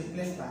 2 इज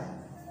रिप्लेस बाय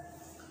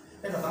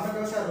देखो हम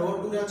कहू सर रो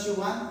 2 रे अछि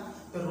 1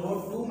 तो रो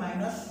 2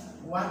 माइनस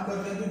 1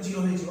 कर दे तो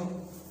 0 हे जिवो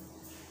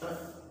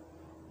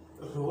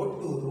तो रो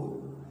 2 रो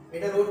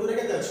एटा रो 2 रे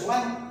केते अछि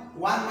 1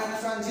 1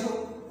 माइनस 1 0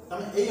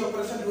 तमे एई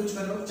ऑपरेशन यूज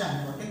करबो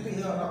चाहिबो किंतु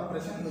ए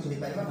ऑपरेशन यूज हे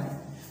पाइबा नै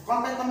कोन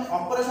पे तमे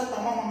ऑपरेशन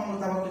तम मन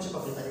मुताबिक किछ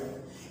कर पाइबो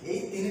एई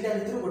तीनटा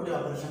भीतर गोटे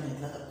ऑपरेशन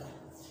हेतला दरकार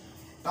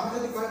तमे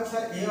जदि कहबो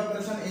सर ए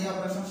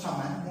ऑपरेशन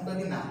समान मु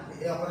कहबी ना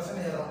ए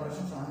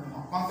ऑपरेशन समान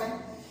कोन पे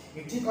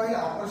इठी कहले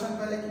ऑपरेशन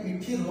कहले कि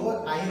इठी रो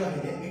आई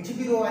रहिले इठी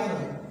भी रो आई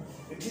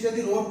रहिले इठी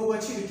जदि रो 2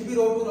 अछि इठी भी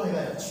रो 2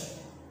 रहबा अछि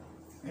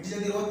इठी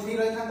जदि रो 3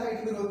 रहि थाता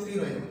इठी भी रो 3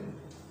 रहबो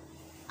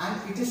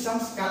and it is some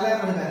scalar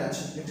रहबार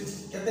अछि it is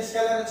केते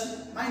scalar अछि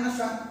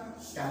 -1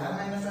 scalar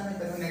 -1 हे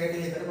पर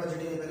नेगेटिव हे पर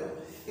पॉजिटिव हे पर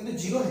किंतु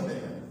 0 हे पर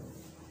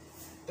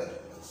तो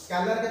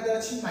scalar केते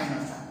अछि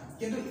 -1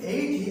 किंतु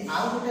एठी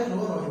आ गोटे रो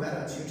रहबार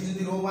अछि इठी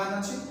जदि रो 1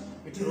 अछि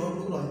इठी रो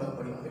 2 रहबा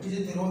पड़िबो इठी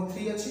जदि रो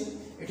 3 अछि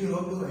इठी रो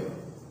 2 रहबो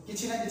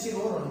किछि ना किछि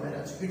रो रहबार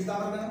अछि इठी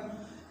तमर कन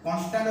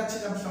कांस्टेंट अछि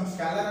तम सम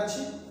scalar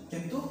अछि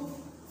किंतु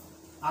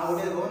आ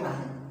गोटे रो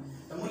नाही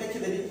तो मु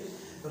लिखि देबी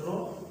रो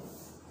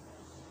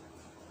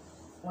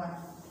 1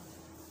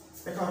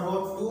 देखो रो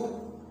 2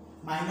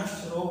 माइनस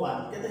रो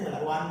 1 केते होला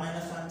 1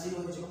 माइनस 1 0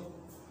 हो जिवो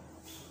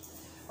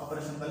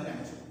ऑपरेशन कर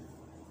लेने छै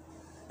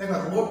देखो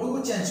रो 2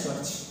 को चेंज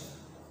कर छी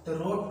तो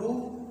रो 2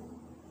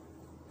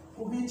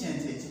 को भी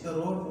चेंज है तो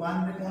रो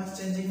 1 रे कोन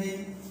चेंजिंग है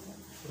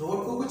रो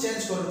 2 को चेंज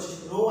कर छी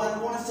रो 1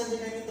 कोन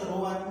चेंजिंग है तो रो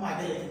 1 को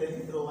आगे लिख दे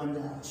रो 1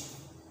 जहां अछि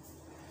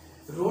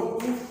रो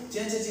 2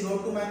 चेंज है रो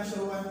 2 माइनस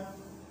रो 1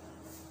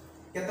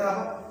 केते हो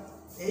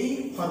एई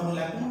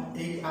फार्मूला को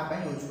एई आ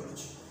पय यूज कर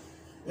छी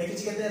लेकिन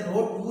केते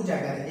रो 2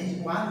 जगह रे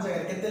 1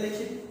 जगह केते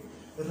लिखि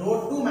रो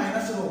 2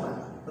 माइनस रो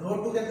 1 रो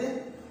 2 केते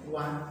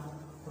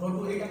 1 रो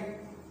 2 एटा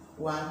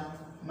 1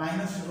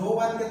 माइनस रो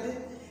 1 केते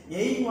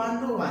एई 1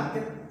 रो 1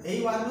 के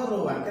एई 1 रो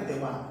 1 केते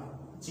 1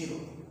 0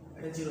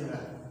 एटा 0 होला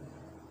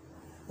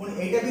पुनी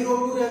एटा भी रो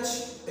 2 रे अछि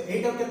तो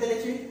एटा केते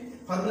लिखि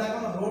फार्मूला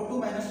कोन रो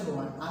 2 माइनस रो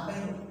 1 आ पय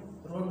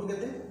रो 2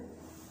 केते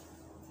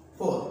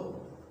 4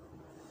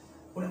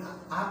 पुनी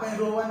आ पय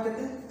रो 1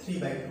 केते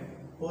 3/2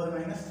 4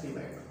 माइनस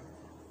 3/2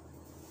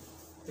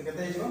 तो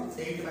कहते हैं जो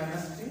 8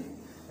 minus 3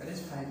 that is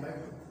 5/2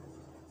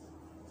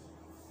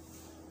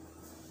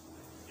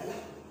 हैला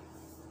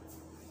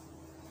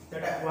तो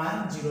 1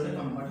 0 रे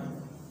कन्वर्ट है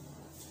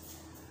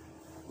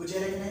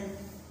बुझे रे नै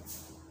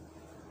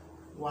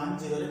 1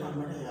 0 रे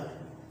कन्वर्ट है यार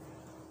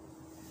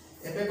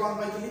एबे कोन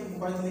कहथि मु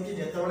कहथि कि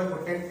जेते बेले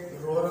गोटे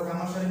रो रो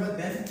काम सरीबा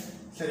देन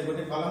सरी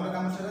गोटे कॉलम रो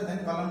काम सरीबा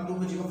देन कॉलम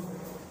 2 को जीवो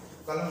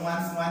कॉलम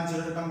 1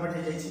 0 रे कन्वर्ट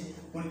हो जाई छी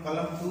पुनी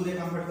कॉलम 2 रे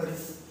कन्वर्ट करी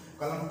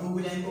कॉलम 2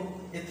 को जाई को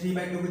ए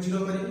 3/2 को 0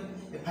 करी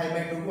ए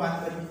 5/2 को 1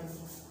 करी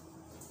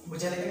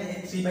बुझा ले कि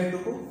ए 3/2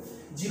 को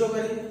 0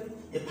 करी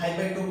ए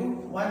 5/2 को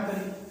 1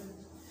 करी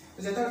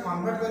तो जेता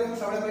कन्वर्ट करी हम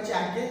सबले कहछि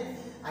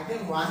आगे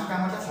 1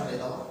 कामटा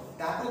सरे दो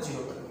तापर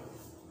 0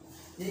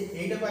 करी ये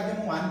एटा को आगे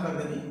हम 1 कर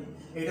देबी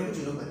एटा को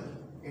 0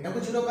 करी एटा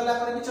को 0 कला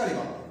पर भी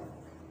चलिबो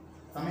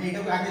तमे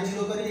एटा को आगे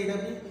 0 करी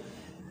एटा भी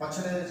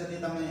पछरे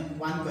जदी तमे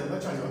 1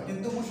 करबो चलिबो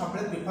किंतु मु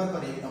सबले प्रेफर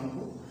करी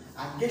तुमको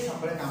आगे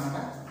सबले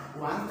कामटा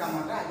 1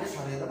 कामटा आगे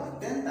सरे दबा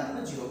देन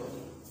तापर 0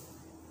 करी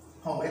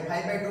हां ए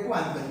 5/2 को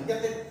 1 करी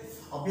केते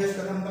ऑब्वियस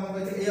कथम तम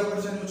कहते ए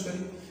ऑपरेशन यूज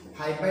करी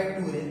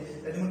 5/2 रे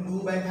यदि हम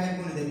 2/5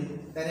 गुण देबी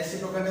त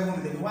रेसिप्रोकल रे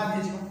गुण देबी 1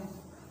 हे जिवो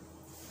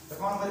तो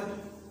कोन करी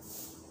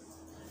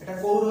एटा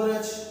को रो रे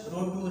अछि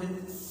रो 2 रे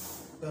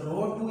तो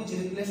रो 2 is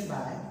replace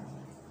by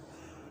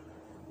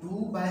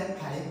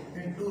 2/5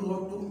 into row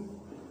 2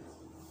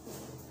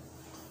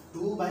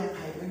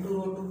 2/5 into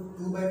रो 2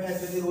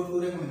 2/5 यदि रो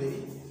 2 रे गुण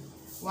देबी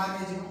 1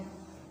 हे जिवो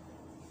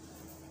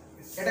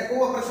एटा को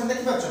ऑपरेशन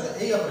देखि पाछो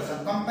एई ऑपरेशन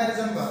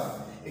कंपैरिजन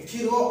कर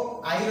एठी रो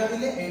आई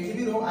रहिले एठी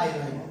भी रो आई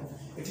रहइबो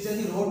एठी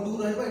जदी रो 2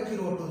 रहइबो एठी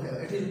रो 2 रहइबो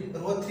एठी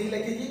रो 3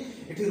 लिखि कि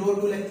एठी रो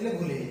 2 लिखले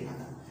भूले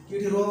जाता कि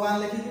एठी रो 1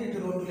 लिखि कि एठी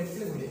रो 2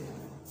 लिखले भूले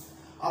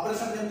जाता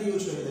ऑपरेशन केमती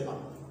यूज करि देखो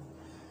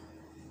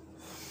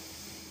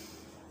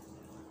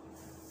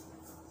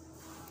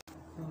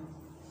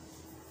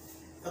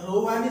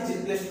रो 1 is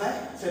replaced by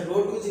so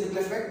row 2 is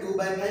replaced by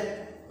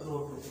 2/5 रो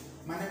 2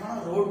 माने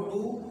कोन रो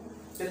 2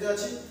 केते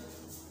अछि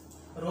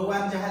रो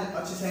 1 जहा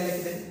अछि से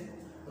लिखि दे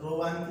रो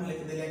 1 को लिख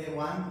देले के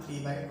 1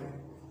 3/2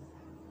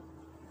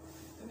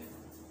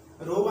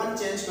 रो 1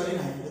 चेंज करी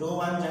नाही रो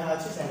 1 जहां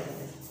अछि से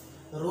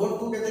रो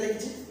 2 केते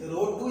लिखछि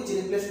रो 2 is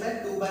replace by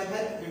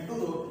 2/5 into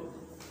row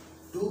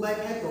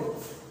 2/5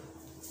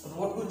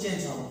 row 2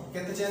 change हो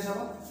केते चेंज हो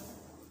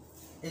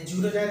ए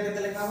 0 जगह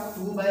केते लिखा हो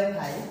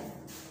 2/5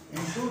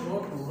 इनटू रो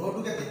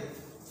 2 केते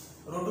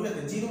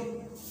 0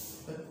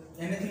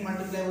 एनीथिंग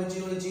मल्टीप्लाई हो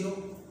 0 is 0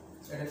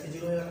 एटा से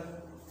 0 होगा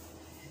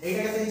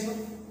एटा केते हिजो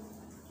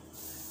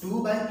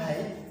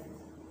 2/5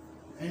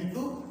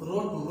 इनटू रो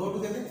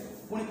 2 केते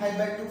पुनी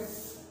 5/2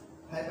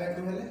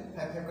 हेले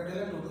 5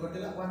 कटेला 2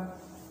 कटेला 1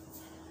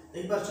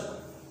 एक बार चलो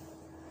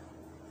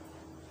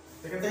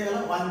केते हेला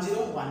 1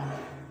 0 1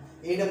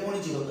 एटा पुनी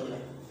 0 करिया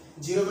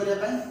 0 करिया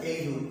पय ए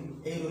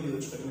रूल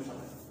यूज करबे सब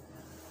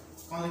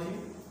कोन देखि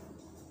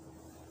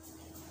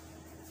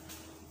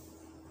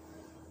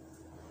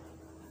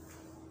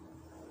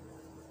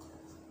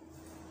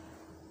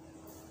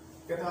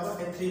केता होगा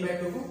ए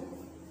 3/2 को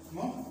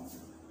मो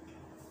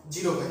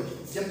 0 करी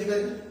जल्दी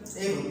करी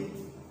ए रूल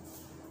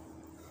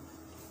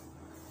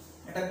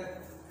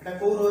एटा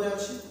को रो रे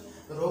अछि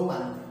रो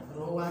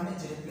 1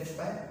 is replace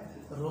by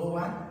row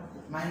 1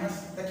 minus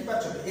देखि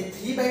पाछो ए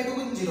 3/2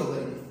 को 0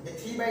 करी ए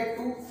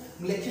 3/2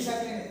 लिखि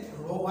सकले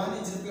रो 1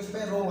 इज रिप्लेस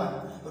बाय रो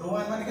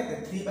 1 माने केते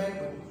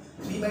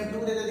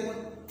 3/2 रे जदी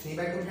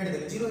 3/2 फेड दे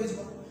 0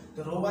 हिजबो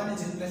तो रो 1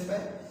 is replace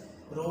by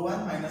row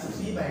 1 minus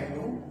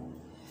 3/2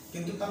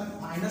 किंतु तम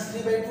माइनस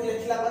 3/2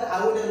 लिखला पर आ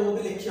गोटे रो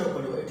भी लिखियो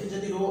पड़ियो एठी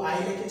जदी रो i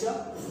लिखिछ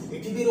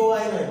एठी भी रो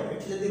i रहबो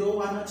एठी जदी रो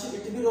 1 अछि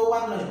एठी भी रो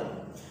 1 रहबो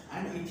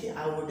एंड एठी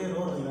आ गोटे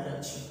रो रहिबार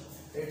अछि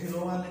एठी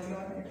रो 1 लिखला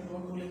माने एठी रो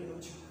 2 लिखि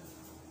अछि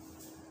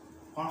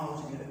कोन हो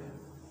छै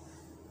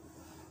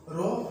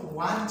रो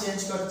 1 चेंज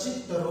करछि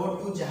तो रो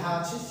 2 जहां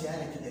अछि से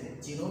लिखि देले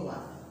 0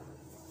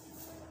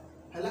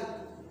 1 हला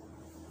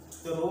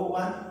तो रो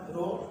 1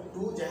 रो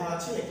 2 जहां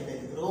अछि लिखि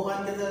देले रो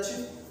 1 केते अछि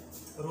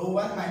रो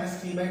 1 माइनस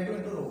 3/2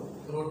 इनटू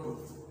रो 2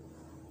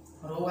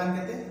 रो 1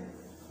 केते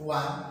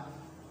 1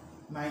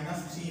 माइनस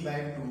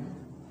 3/2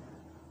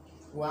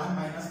 1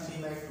 माइनस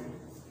 3/2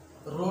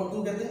 रो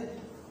 2 केते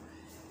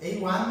ए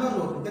 1 नो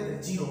रो 2 केते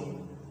 0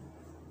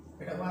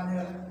 एटा 1 हे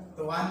गला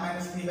तो 1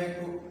 माइनस 3/2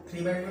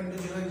 इनटू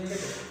 0 इज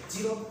केते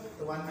 0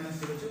 तो 1 माइनस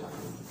 0 इज 1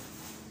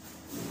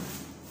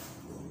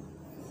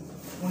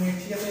 उन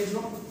एठी केते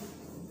इजो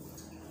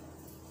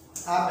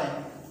आ पे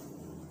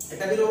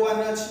एटा भी रो 1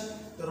 रे अछि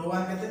तो रो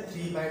 1 केते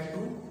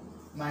 3/2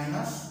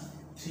 माइनस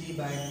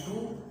 3/2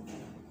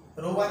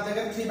 रो 1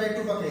 जगह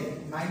 3/2 पकेगी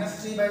माइनस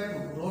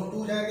 3/2 रो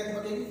 2 जगह केते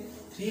पकेगी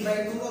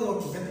 3/2 रो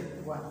 2 केते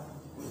 1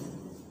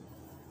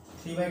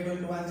 3/2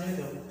 into 1 जे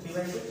दो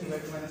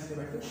 3/2 minus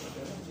 3/2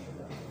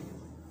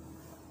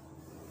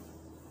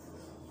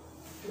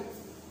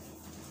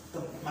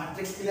 तो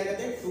मैट्रिक्स की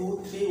लगाते 2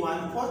 3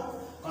 1 4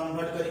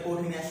 कन्वर्ट करी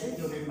कोठी ने आसे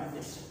यूनिट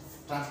मैट्रिक्स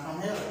ट्रांसफॉर्म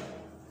है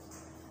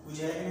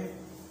बुझाए